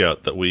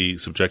freakout that we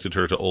subjected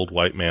her to old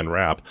white man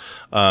rap.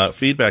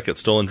 Feedback at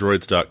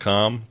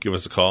stolendroids.com. Give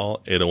us a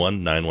call,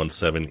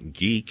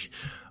 801-917-GEEK.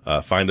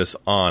 Find us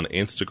on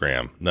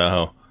Instagram.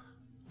 No,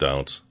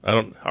 don't.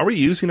 Are we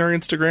using our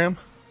Instagram?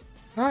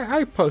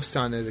 I post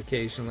on it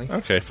occasionally.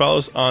 Okay, follow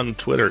us on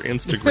Twitter,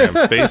 Instagram,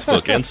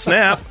 Facebook, and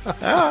Snap.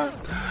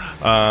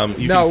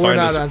 You No, can we're find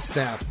not us on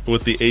Snap.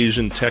 with the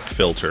Asian Tech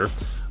Filter.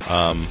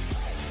 I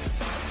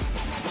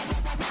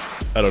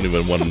don't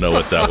even want to know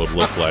what that would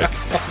look like.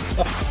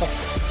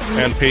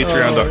 And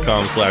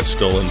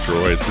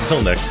patreon.com/stolendroids.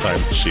 Until next time,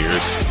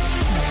 cheers.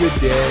 Good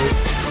day.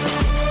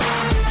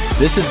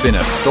 This has been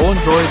a Stolen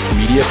Droids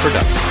Media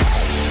production.